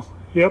got you now.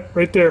 Yep,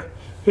 right there.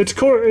 It's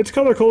color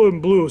coded in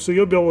blue, so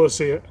you'll be able to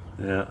see it.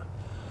 Yeah.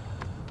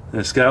 And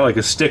it's got like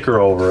a sticker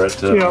over it,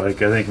 Yep.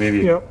 like I think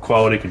maybe a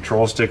quality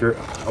control sticker.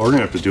 We're gonna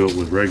have to do it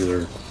with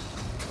regular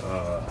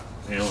Allen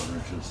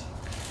wrenches.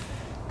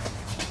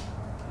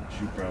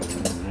 You probably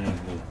wouldn't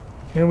have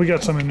the Yeah, we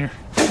got some in there.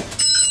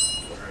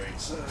 right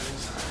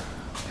size.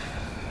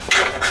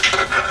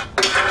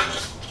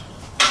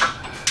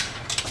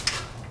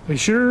 They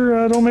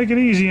sure don't make it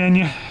easy on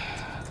you.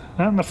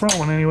 Not in the front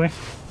one, anyway.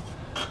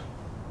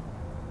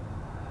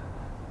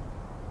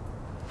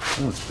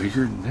 Oh, it's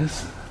bigger than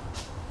this.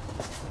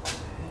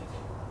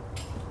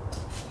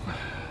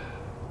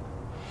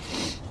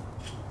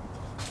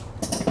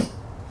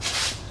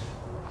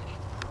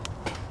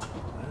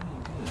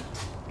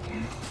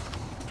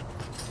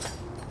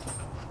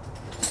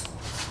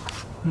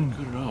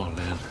 Good at all,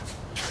 man.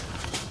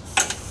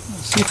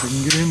 Let's see if we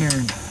can get in there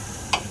and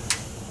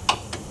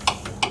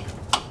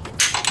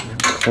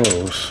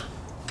Close.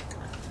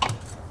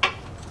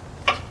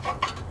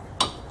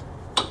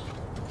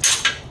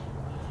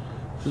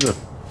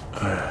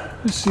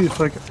 let's see if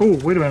I can. Oh,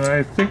 wait a minute.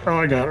 I think. Oh,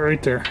 I got it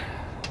right there.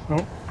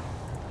 Oh,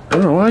 I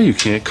don't know why you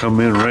can't come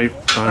in right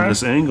on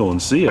this angle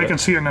and see it. I can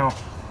see it now.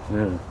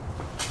 Yeah.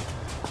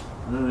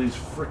 None of these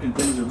freaking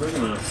things are big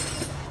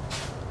enough.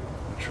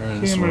 Try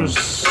this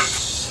Cameras.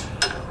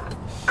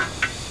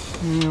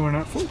 Yeah, we're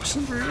not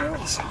focusing very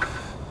well. So.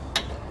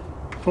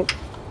 Oh.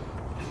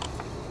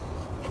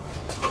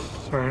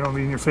 Sorry, I don't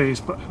mean your face,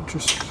 but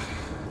just.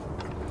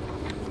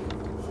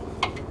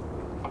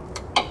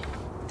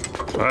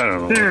 I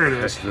don't know There what it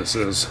the is. heck this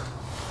is.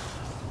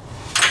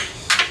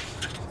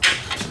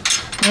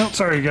 Well,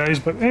 sorry guys,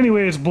 but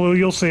anyway, it's blue.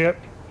 You'll see it.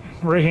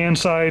 Right hand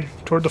side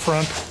toward the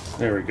front.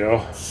 There we go.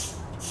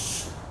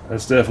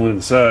 That's definitely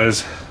the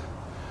size.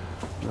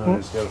 Now I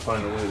just gotta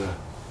find a way to.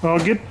 Well,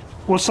 get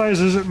what size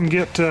is it and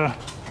get. You ain't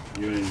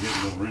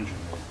getting no wrench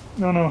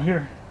in No,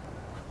 here.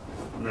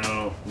 there.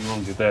 No, you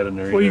won't get that in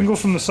there. Well, you either. can go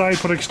from the side,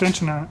 put an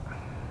extension on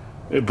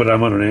it. But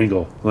I'm on an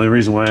angle. The only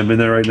reason why I'm in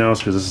there right now is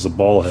because this is a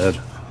ball head.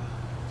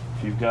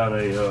 If you've got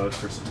a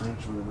crescent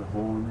wrench with a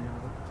hole in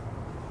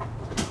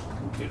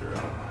there, get her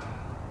out.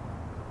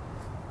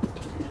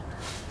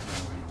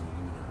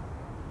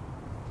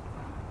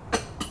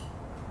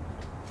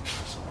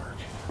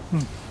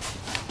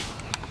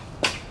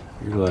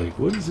 You're like,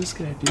 what is this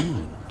guy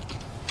doing?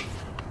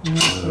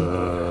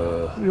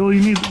 Well,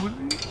 you need.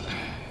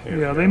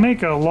 Yeah, they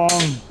make a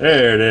long.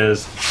 There it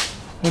is.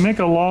 They make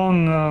a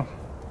long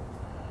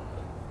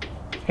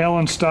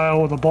Allen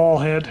style with a ball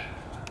head.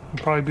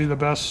 Would probably be the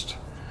best.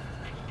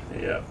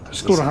 Yeah.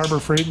 Just go to Harbor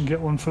Freight and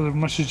get one for as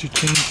much as you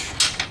change.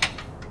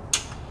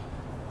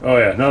 Oh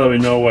yeah. Now that we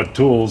know what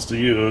tools to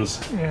use,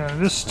 Yeah,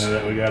 this. and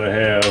that we gotta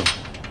have.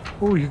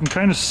 Oh, you can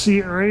kind of see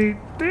it right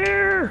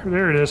there.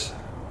 There it is.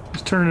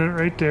 Just turning it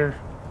right there.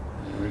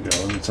 There we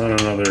go. And it's on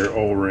another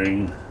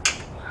O-ring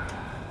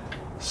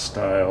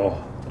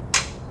style.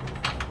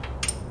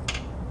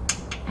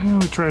 Let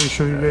me try to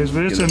show you guys,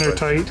 but it's in there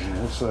tight.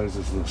 What size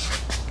is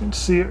this? You can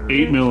see it.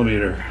 8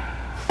 millimeter.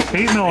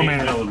 8 8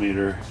 millimeter.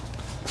 millimeter.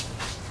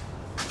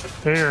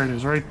 There it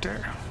is, right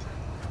there.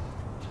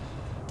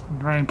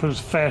 Ryan put his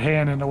fat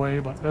hand in the way,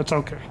 but that's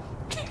okay.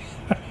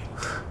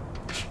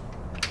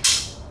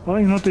 Well,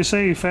 you know what they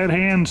say, fat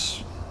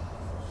hands.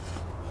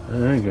 All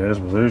right, guys.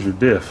 Well, there's your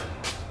diff.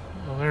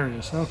 Oh, there it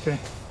is. Okay.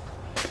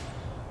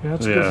 Yeah,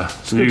 that's Yeah, good.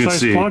 so Good you can size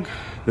see plug.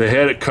 they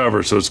had it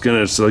covered, so it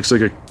looks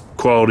like a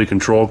quality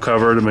control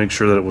cover to make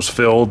sure that it was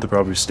filled. They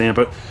probably stamp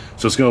it,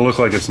 so it's going to look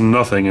like it's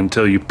nothing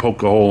until you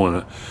poke a hole in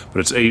it.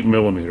 But it's 8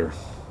 millimeter.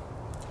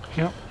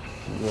 Yep.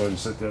 We'll go ahead and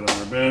set that on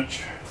our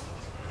bench.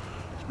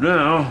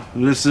 Now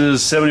this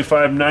is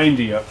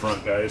 7590 up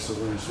front, guys. So we're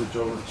going to switch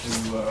over to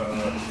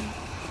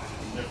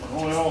different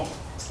oil.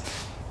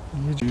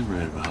 You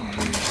read about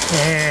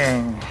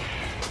this?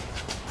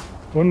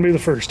 Wouldn't be the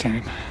first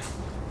time.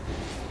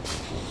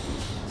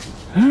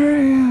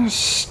 Alright,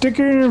 stick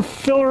her in and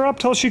fill her up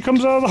till she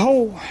comes out of the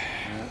hole.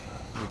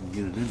 I can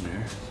get it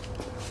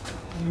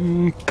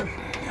in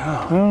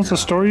there. Well, it's the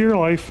story of your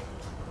life.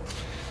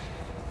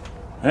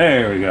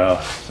 There we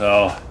go.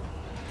 So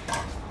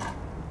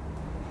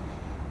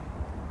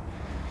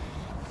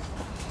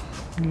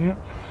Yep.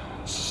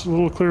 It's a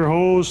little clear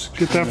hose.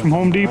 Get that from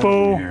Home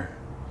Depot. Right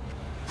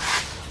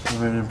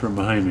in from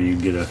behind me, you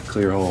can get a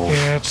clear hole.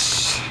 Yeah,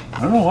 it's.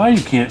 I don't know why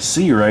you can't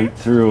see right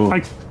through.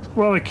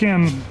 Well, I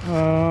can.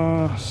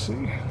 Let's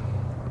see.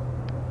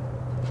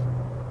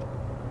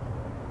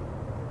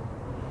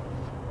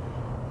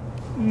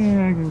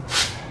 Yeah,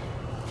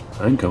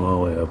 I can come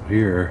all the way up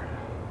here.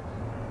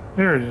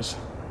 there it is.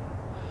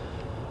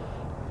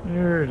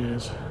 There it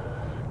is.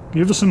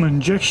 Give us some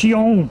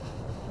injection.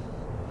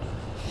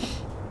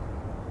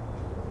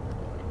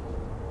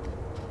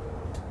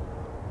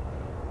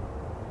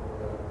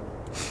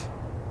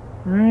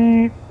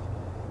 Right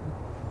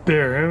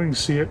there, we can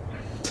see it.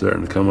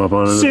 Starting to come up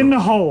on it. It's in the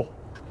hole.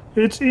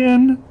 It's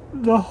in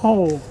the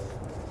hole.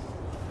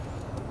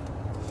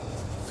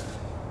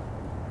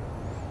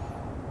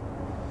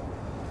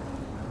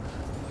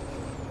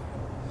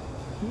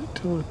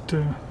 Till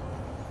it,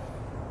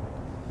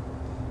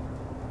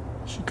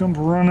 she comes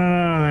running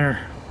out of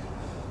there.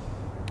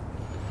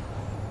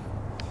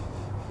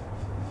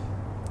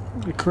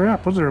 Holy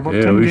crap, was there about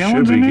 10 we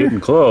gallons should in be there? getting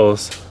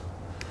close.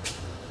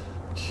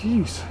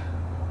 Jeez.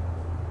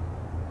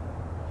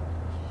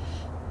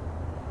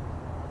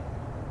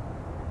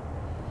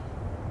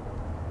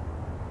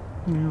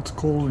 Yeah, it's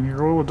cold in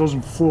here. Oh, it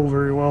doesn't flow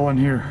very well in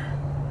here.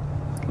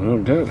 Well,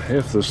 I've got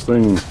half this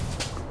thing.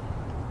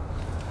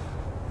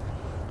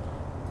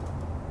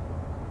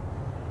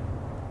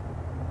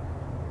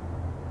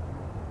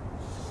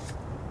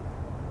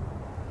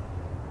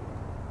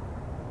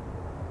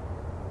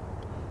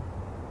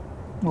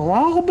 Well,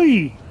 I'll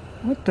be.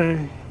 What the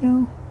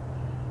hell?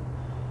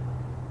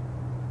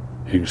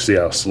 You can see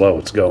how slow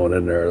it's going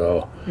in there,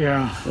 though,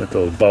 Yeah. with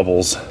those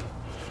bubbles.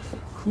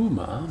 Ooh,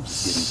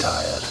 Mom's getting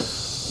tired.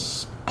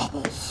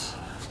 Bubbles.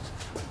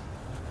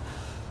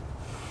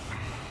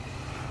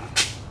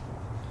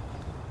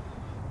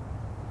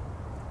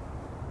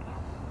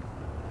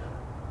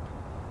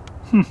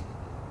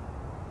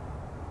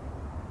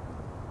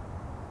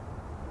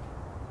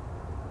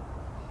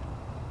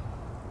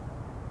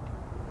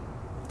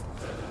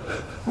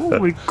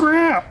 Holy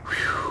crap!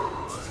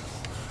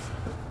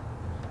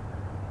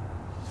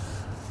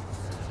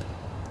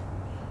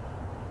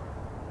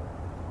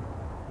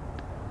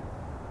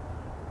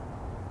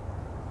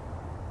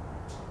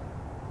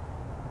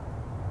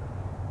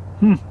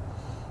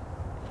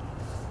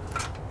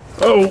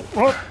 Oh,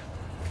 What?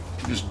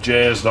 just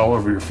jazzed all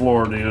over your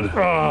floor, dude.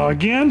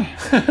 Again?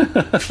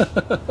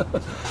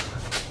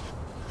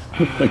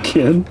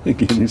 Again,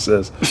 he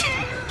says.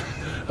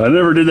 I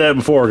never did that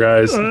before,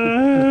 guys.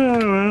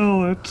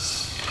 Well,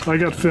 it's. I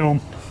got film.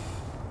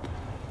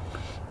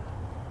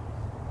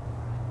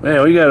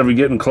 Man, we gotta be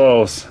getting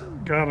close.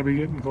 Gotta be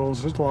getting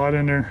close. There's a lot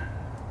in there.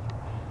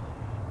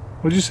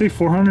 What'd you say?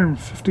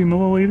 450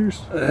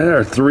 milliliters?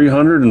 There,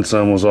 300 and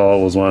some was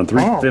all it was on.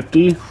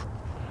 350?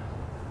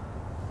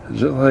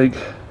 Is it like...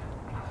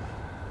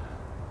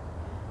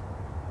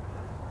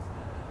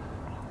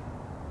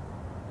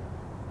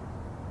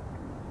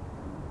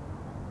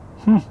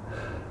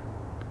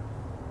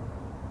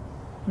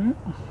 Yeah.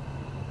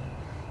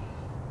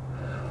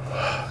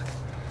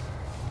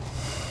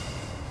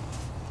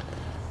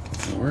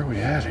 Where are we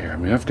at here? I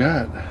mean, I've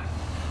got...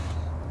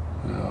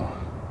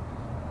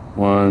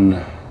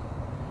 1,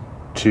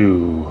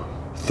 2,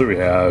 3.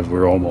 Yeah,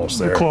 we're almost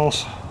there. We're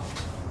close.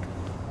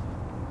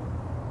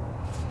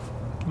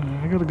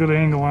 I got a good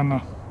angle on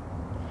the.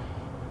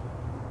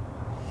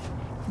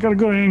 Got a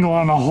good angle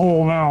on the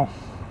hole now.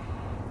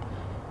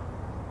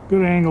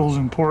 Good angle is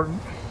important,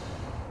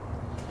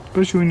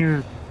 especially when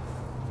you're.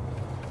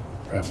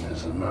 Rubbing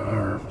this in my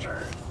arms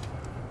are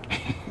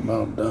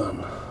about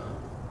done.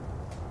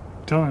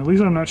 Telling you, at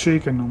least I'm not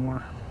shaking no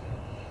more.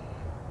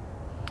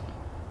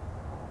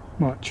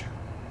 Much.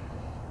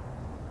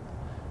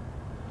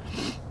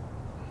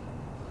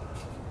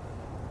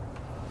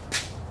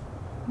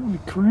 Holy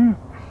crap.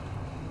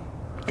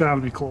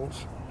 Gotta be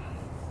close.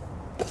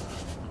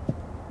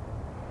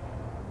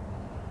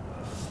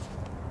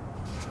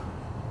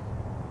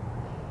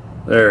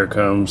 There it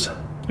comes.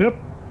 Yep.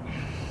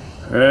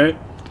 All right.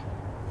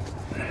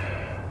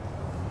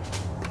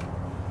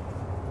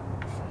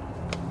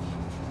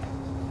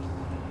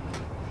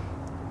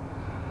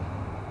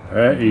 All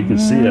right, you can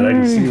see it. I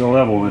can see the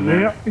level in there.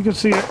 Yep, you can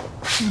see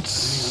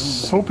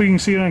it. Hope you can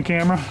see it on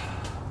camera.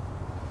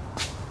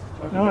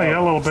 Oh yeah,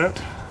 a little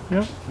bit.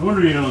 Yep. I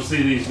wonder you don't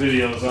see these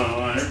videos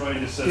online.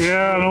 Everybody just says.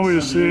 Yeah, nobody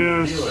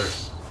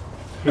sees.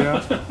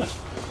 Yeah.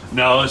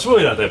 No, it's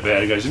really not that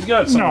bad, guys. If you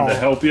got something to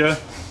help you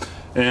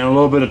and a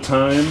little bit of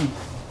time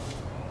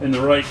and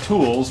the right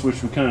tools,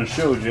 which we kind of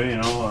showed you,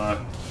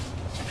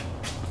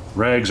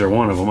 rags are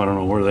one of them. I don't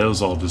know where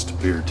those all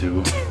disappeared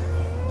to.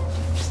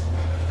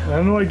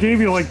 I know I gave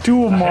you like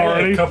 2 of them I had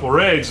already. a couple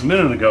rags a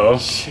minute ago.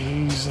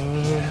 Jesus. So,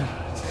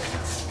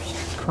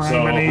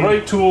 Criminy.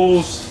 right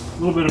tools,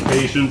 a little bit of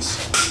patience,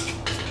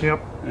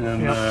 Yep.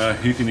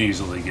 and you can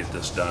easily get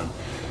this done.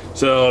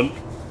 So,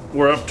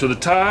 we're up to the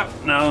top.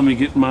 Now let me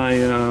get my,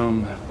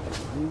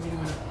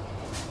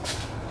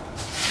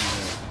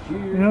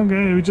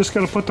 Okay, we just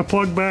got to put the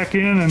plug back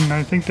in, and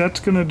I think that's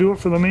going to do it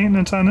for the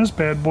maintenance on this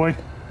bad boy.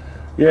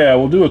 yeah,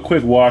 we'll do a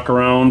quick walk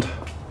around,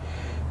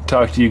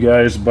 talk to you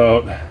guys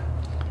about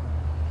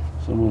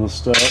some of the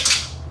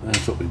stuff.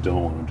 That's what we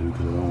don't want to do,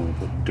 because I don't want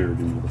to put dirt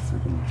into the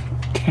freaking...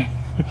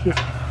 Yeah.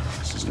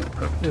 This is going to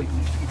probably take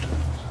me 2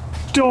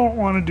 times. Don't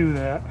want to do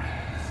that.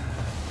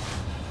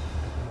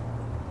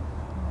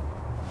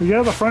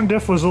 Yeah, the front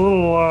diff was a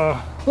little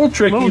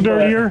tricky, a little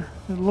dirtier,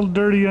 a little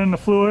dirty in the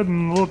fluid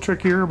and a little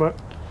trickier, but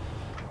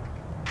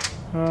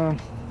a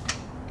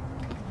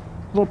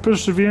little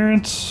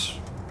perseverance.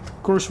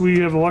 Of course, we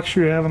have the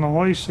luxury of having a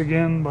hoist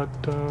again, but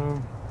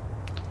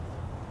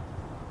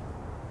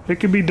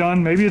it could be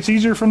done. Maybe it's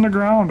easier from the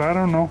ground. I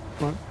don't know,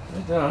 but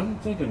I'm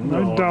thinking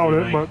no. I doubt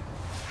it. But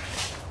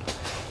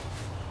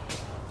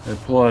I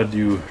applaud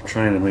you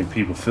trying to make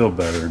people feel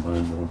better, but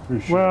I'm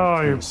pretty sure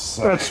well,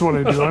 that's what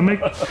I do.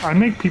 I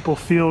make people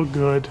feel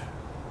good.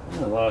 I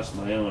lost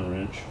my own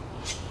wrench.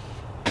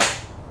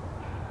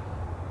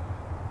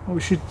 Oh,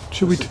 should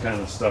we? This is the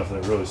kind of stuff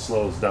that really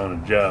slows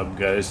down a job,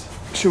 guys.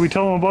 Should we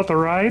tell them about the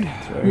ride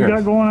Right we here.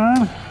 got going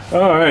on?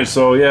 All right,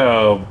 so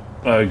yeah,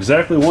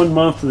 exactly 1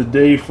 month to the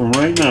day from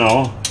right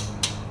now,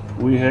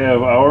 we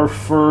have our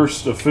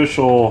first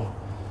official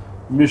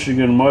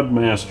Michigan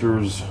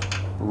Mudmasters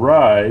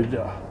ride,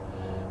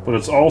 but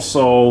it's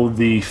also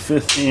the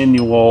 5th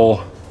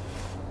annual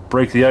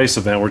Break the Ice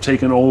event. We're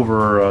taking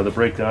over the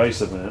Break the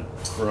Ice event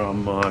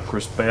from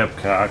Chris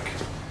Babcock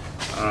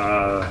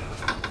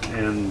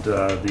and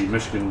the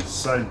Michigan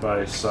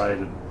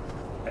Side-by-Side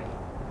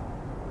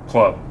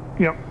Club.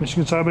 Yep,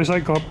 Michigan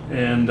Side-by-Side Club.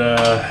 And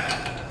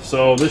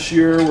so this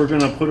year we're going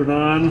to put it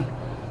on.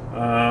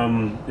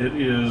 It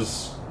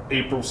is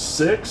April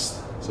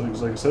 6th, so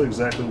like I said,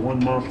 exactly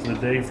 1 month to the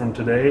day from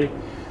today.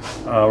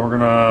 We're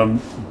going to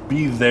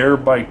be there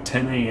by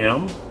 10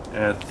 a.m.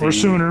 Or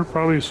sooner,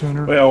 probably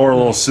sooner. Well, or a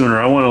little sooner.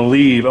 I want to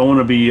leave. I want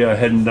to be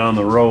heading down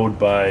the road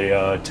by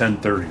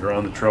 10:30, or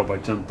on the trail by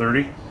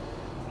 10:30.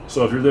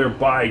 So if you're there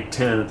by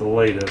 10 at the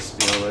latest,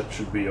 that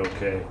should be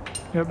okay.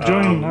 Yep,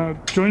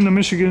 join the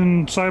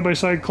Michigan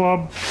Side-by-Side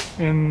Club,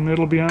 and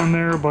it'll be on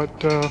there,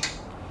 but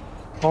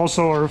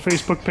also our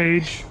Facebook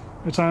page,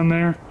 it's on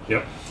there.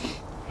 Yep.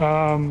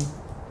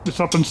 It's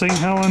up in St.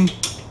 Helen.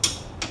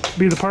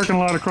 Be the parking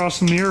lot across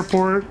from the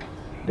airport.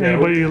 Yeah,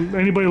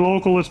 anybody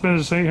local that's been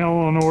to St.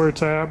 Helen will know where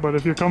it's at, but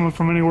if you're coming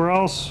from anywhere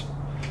else,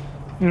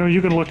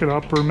 you can look it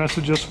up or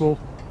message us.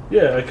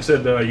 Yeah, like I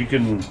said, you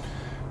can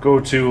go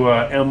to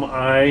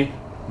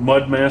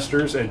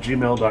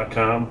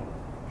mimudmasters@gmail.com.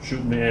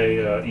 Shoot me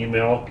a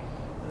email,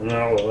 and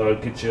I'll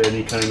get you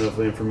any kind of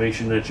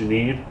information that you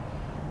need.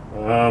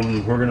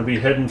 We're going to be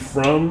heading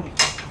from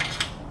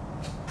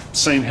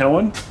St.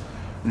 Helen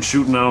and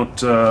shooting out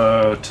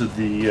to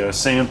the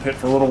sand pit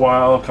for a little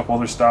while. A couple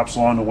other stops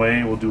along the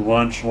way. We'll do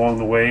lunch along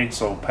the way,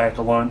 so pack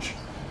a lunch.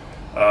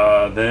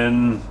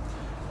 Then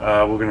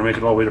we're going to make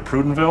it all the way to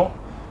Prudenville.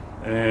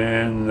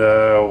 And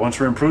once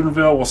we're in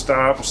Prudenville, we'll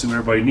stop. We'll see what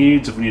everybody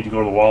needs. If we need to go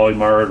to the Wally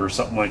Mart or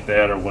something like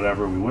that or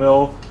whatever, we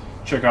will.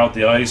 Check out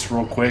the ice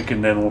real quick,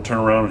 and then we'll turn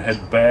around and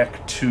head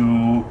back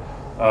to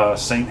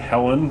St.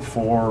 Helen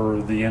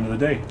for the end of the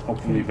day.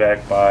 Hopefully be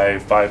back by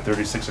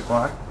 5:30, 6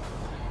 o'clock.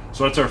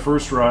 So that's our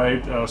first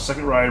ride.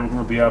 Second ride, we're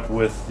going to be up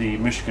with the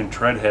Michigan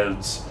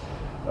Treadheads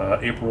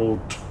April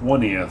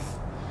 20th.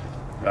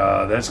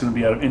 That's going to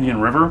be out of Indian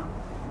River.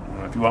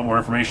 If you want more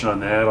information on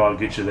that, I'll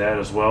get you that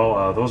as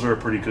well. Those are a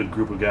pretty good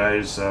group of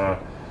guys.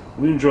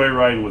 We enjoy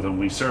riding with them.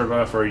 We started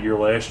off our year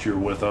last year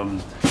with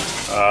them,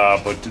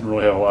 but didn't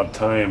really have a lot of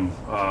time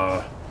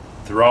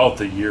throughout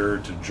the year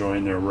to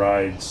join their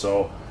ride.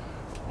 So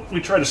we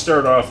try to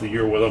start off the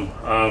year with them.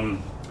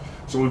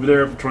 So we'll be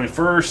there April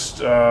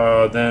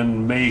 21st.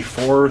 Then May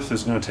 4th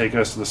is going to take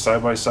us to the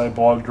Side-by-Side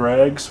Bog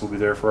Drags. We'll be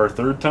there for our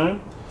 3rd time.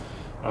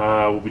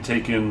 We'll be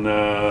taking,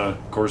 of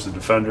course, the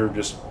Defender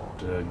just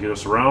to get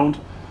us around.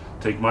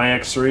 Take my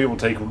X3, we'll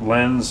take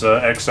Len's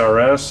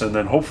XRS, and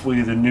then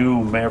hopefully the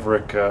new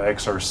Maverick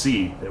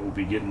XRC that we'll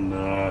be getting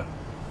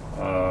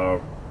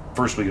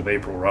first week of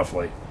April,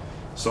 roughly.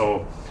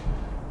 So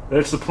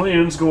that's the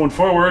plans going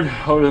forward.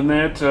 Other than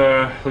that,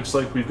 looks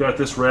like we've got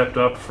this wrapped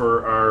up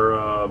for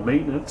our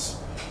maintenance.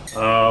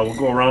 We'll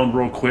go around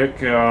real quick.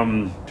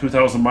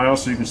 2,000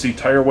 miles, so you can see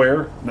tire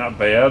wear, not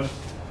bad.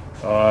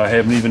 I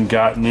haven't even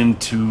gotten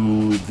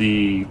into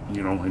the,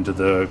 into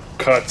the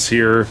cuts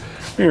here.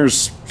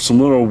 There's some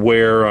little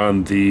wear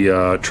on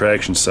the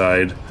traction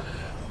side,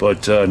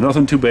 but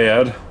nothing too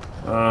bad.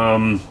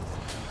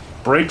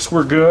 Brakes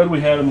were good.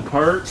 We had them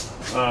apart.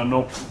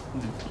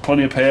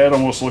 Plenty of pad.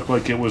 Almost looked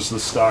like it was the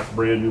stock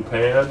brand new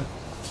pad.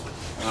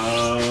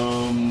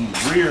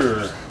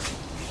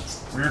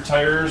 Rear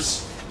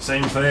tires,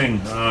 same thing.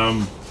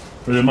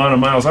 For the amount of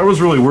miles, I was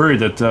really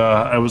worried that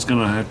I was going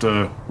to have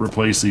to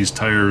replace these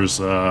tires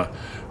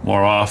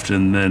more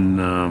often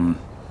than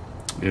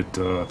it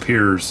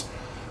appears.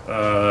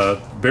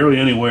 Barely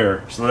any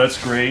wear, so that's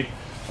great.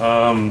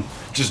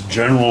 Just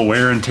general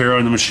wear and tear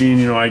on the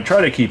machine. I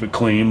try to keep it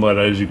clean, but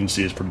as you can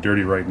see, it's pretty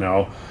dirty right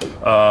now.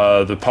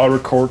 The powder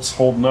coat's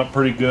holding up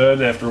pretty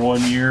good after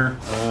 1 year.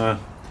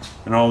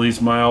 And all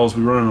these miles,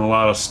 we run in a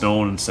lot of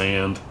stone and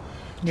sand.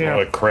 A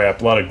lot of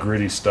crap, a lot of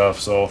gritty stuff.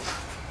 So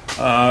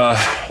a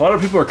lot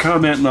of people are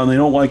commenting on they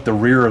don't like the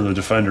rear of the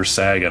Defender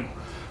sagging.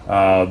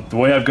 The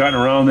way I've gotten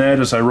around that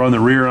is I run the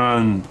rear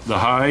on the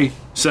high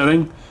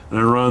setting, and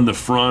I run the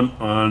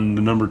front on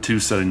the number 2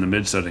 setting, the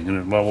mid setting, and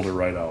it leveled it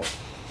right out.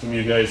 Some of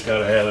you guys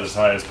gotta have it as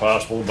high as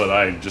possible, but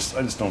I just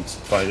don't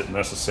find it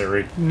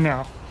necessary.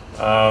 No.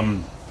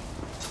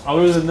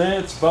 Other than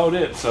that, it's about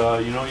it.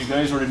 You know, you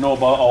guys already know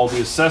about all the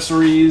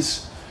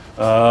accessories,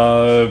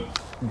 the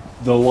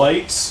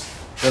lights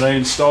that I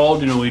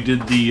installed. You know, we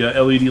did the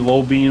LED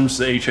low beams,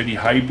 the HID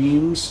high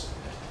beams.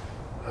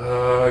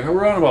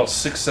 We're on about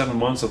 6-7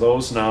 months of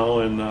those now,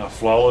 and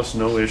flawless,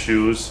 no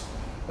issues.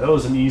 That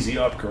was an easy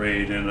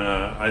upgrade, and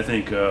I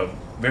think a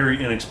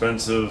very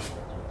inexpensive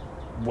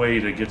way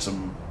to get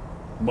some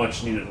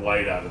much needed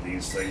light out of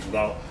these things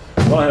without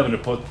having to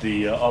put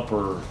the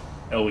upper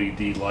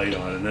LED light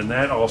on. And then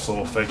that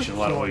also affects you in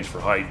a lot of ways for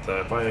height.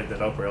 If I had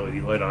that upper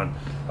LED light on,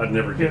 I'd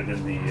never get it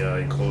in the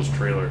enclosed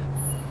trailer.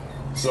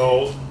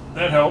 So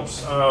that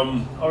helps.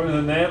 Other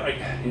than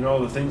that, you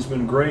know, the thing's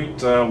been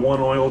great. One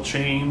oil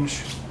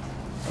change,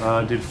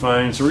 did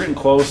fine. So we're getting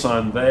close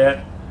on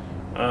that.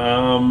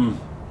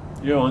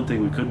 The only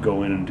thing we could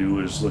go in and do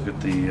is look at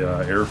the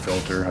air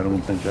filter. I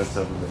don't think that's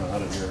ever been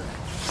out of here.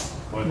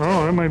 But,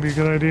 Oh, that might be a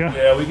good idea.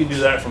 yeah, we can do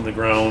that from the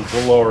ground.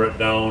 We'll lower it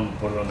down,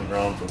 put it on the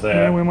ground for that.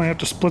 Yeah, we might have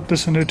to split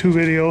this into 2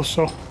 videos,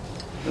 so.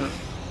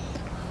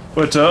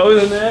 But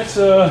other than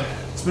that,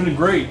 it's been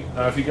great.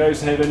 If you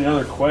guys have any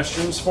other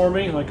questions for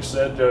me, like I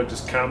said,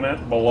 just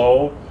comment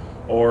below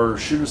or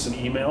shoot us an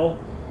email.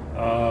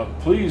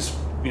 Please,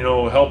 you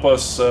know, help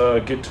us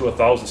get to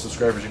 1,000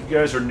 subscribers. If you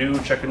guys are new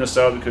checking this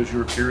out because you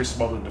were curious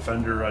about the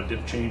Defender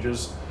diff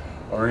changes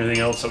or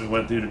anything else that we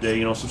went through today,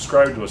 you know,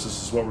 subscribe to us.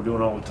 This is what we're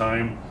doing all the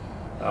time.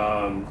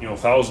 You know,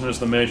 1,000 is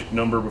the magic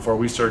number before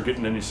we start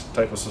getting any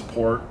type of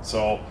support.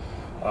 So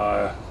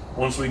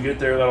once we get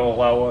there, that'll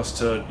allow us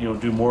to, you know,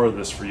 do more of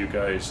this for you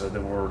guys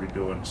than we're already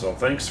doing. So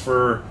thanks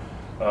for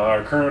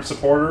our current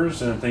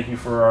supporters, and thank you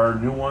for our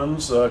new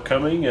ones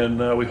coming.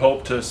 And we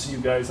hope to see you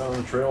guys on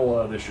the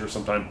trail this year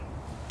sometime.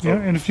 So, Yeah,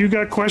 and if you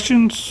got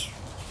questions,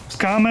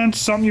 comments,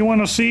 something you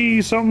want to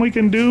see, something we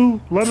can do,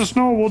 let us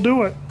know. We'll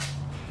do it.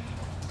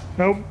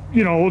 Now,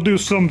 you know, we'll do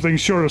some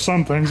things short of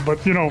some things,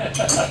 but you know,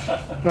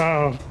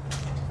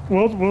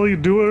 we'll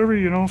do whatever,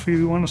 you know, if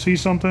you want to see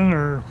something,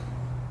 or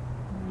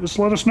just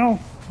let us know.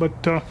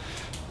 But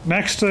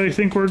next, I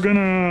think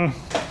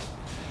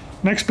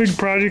next big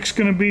project's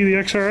gonna be the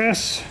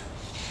XRS.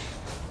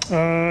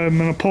 I'm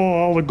gonna pull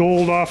all the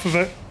gold off of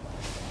it,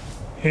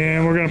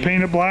 and we're gonna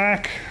paint it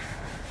black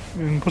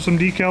and put some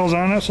decals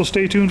on it, so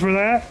stay tuned for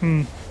that.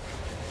 And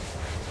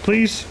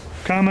please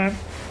comment,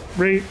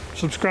 rate,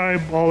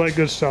 subscribe, all that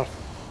good stuff.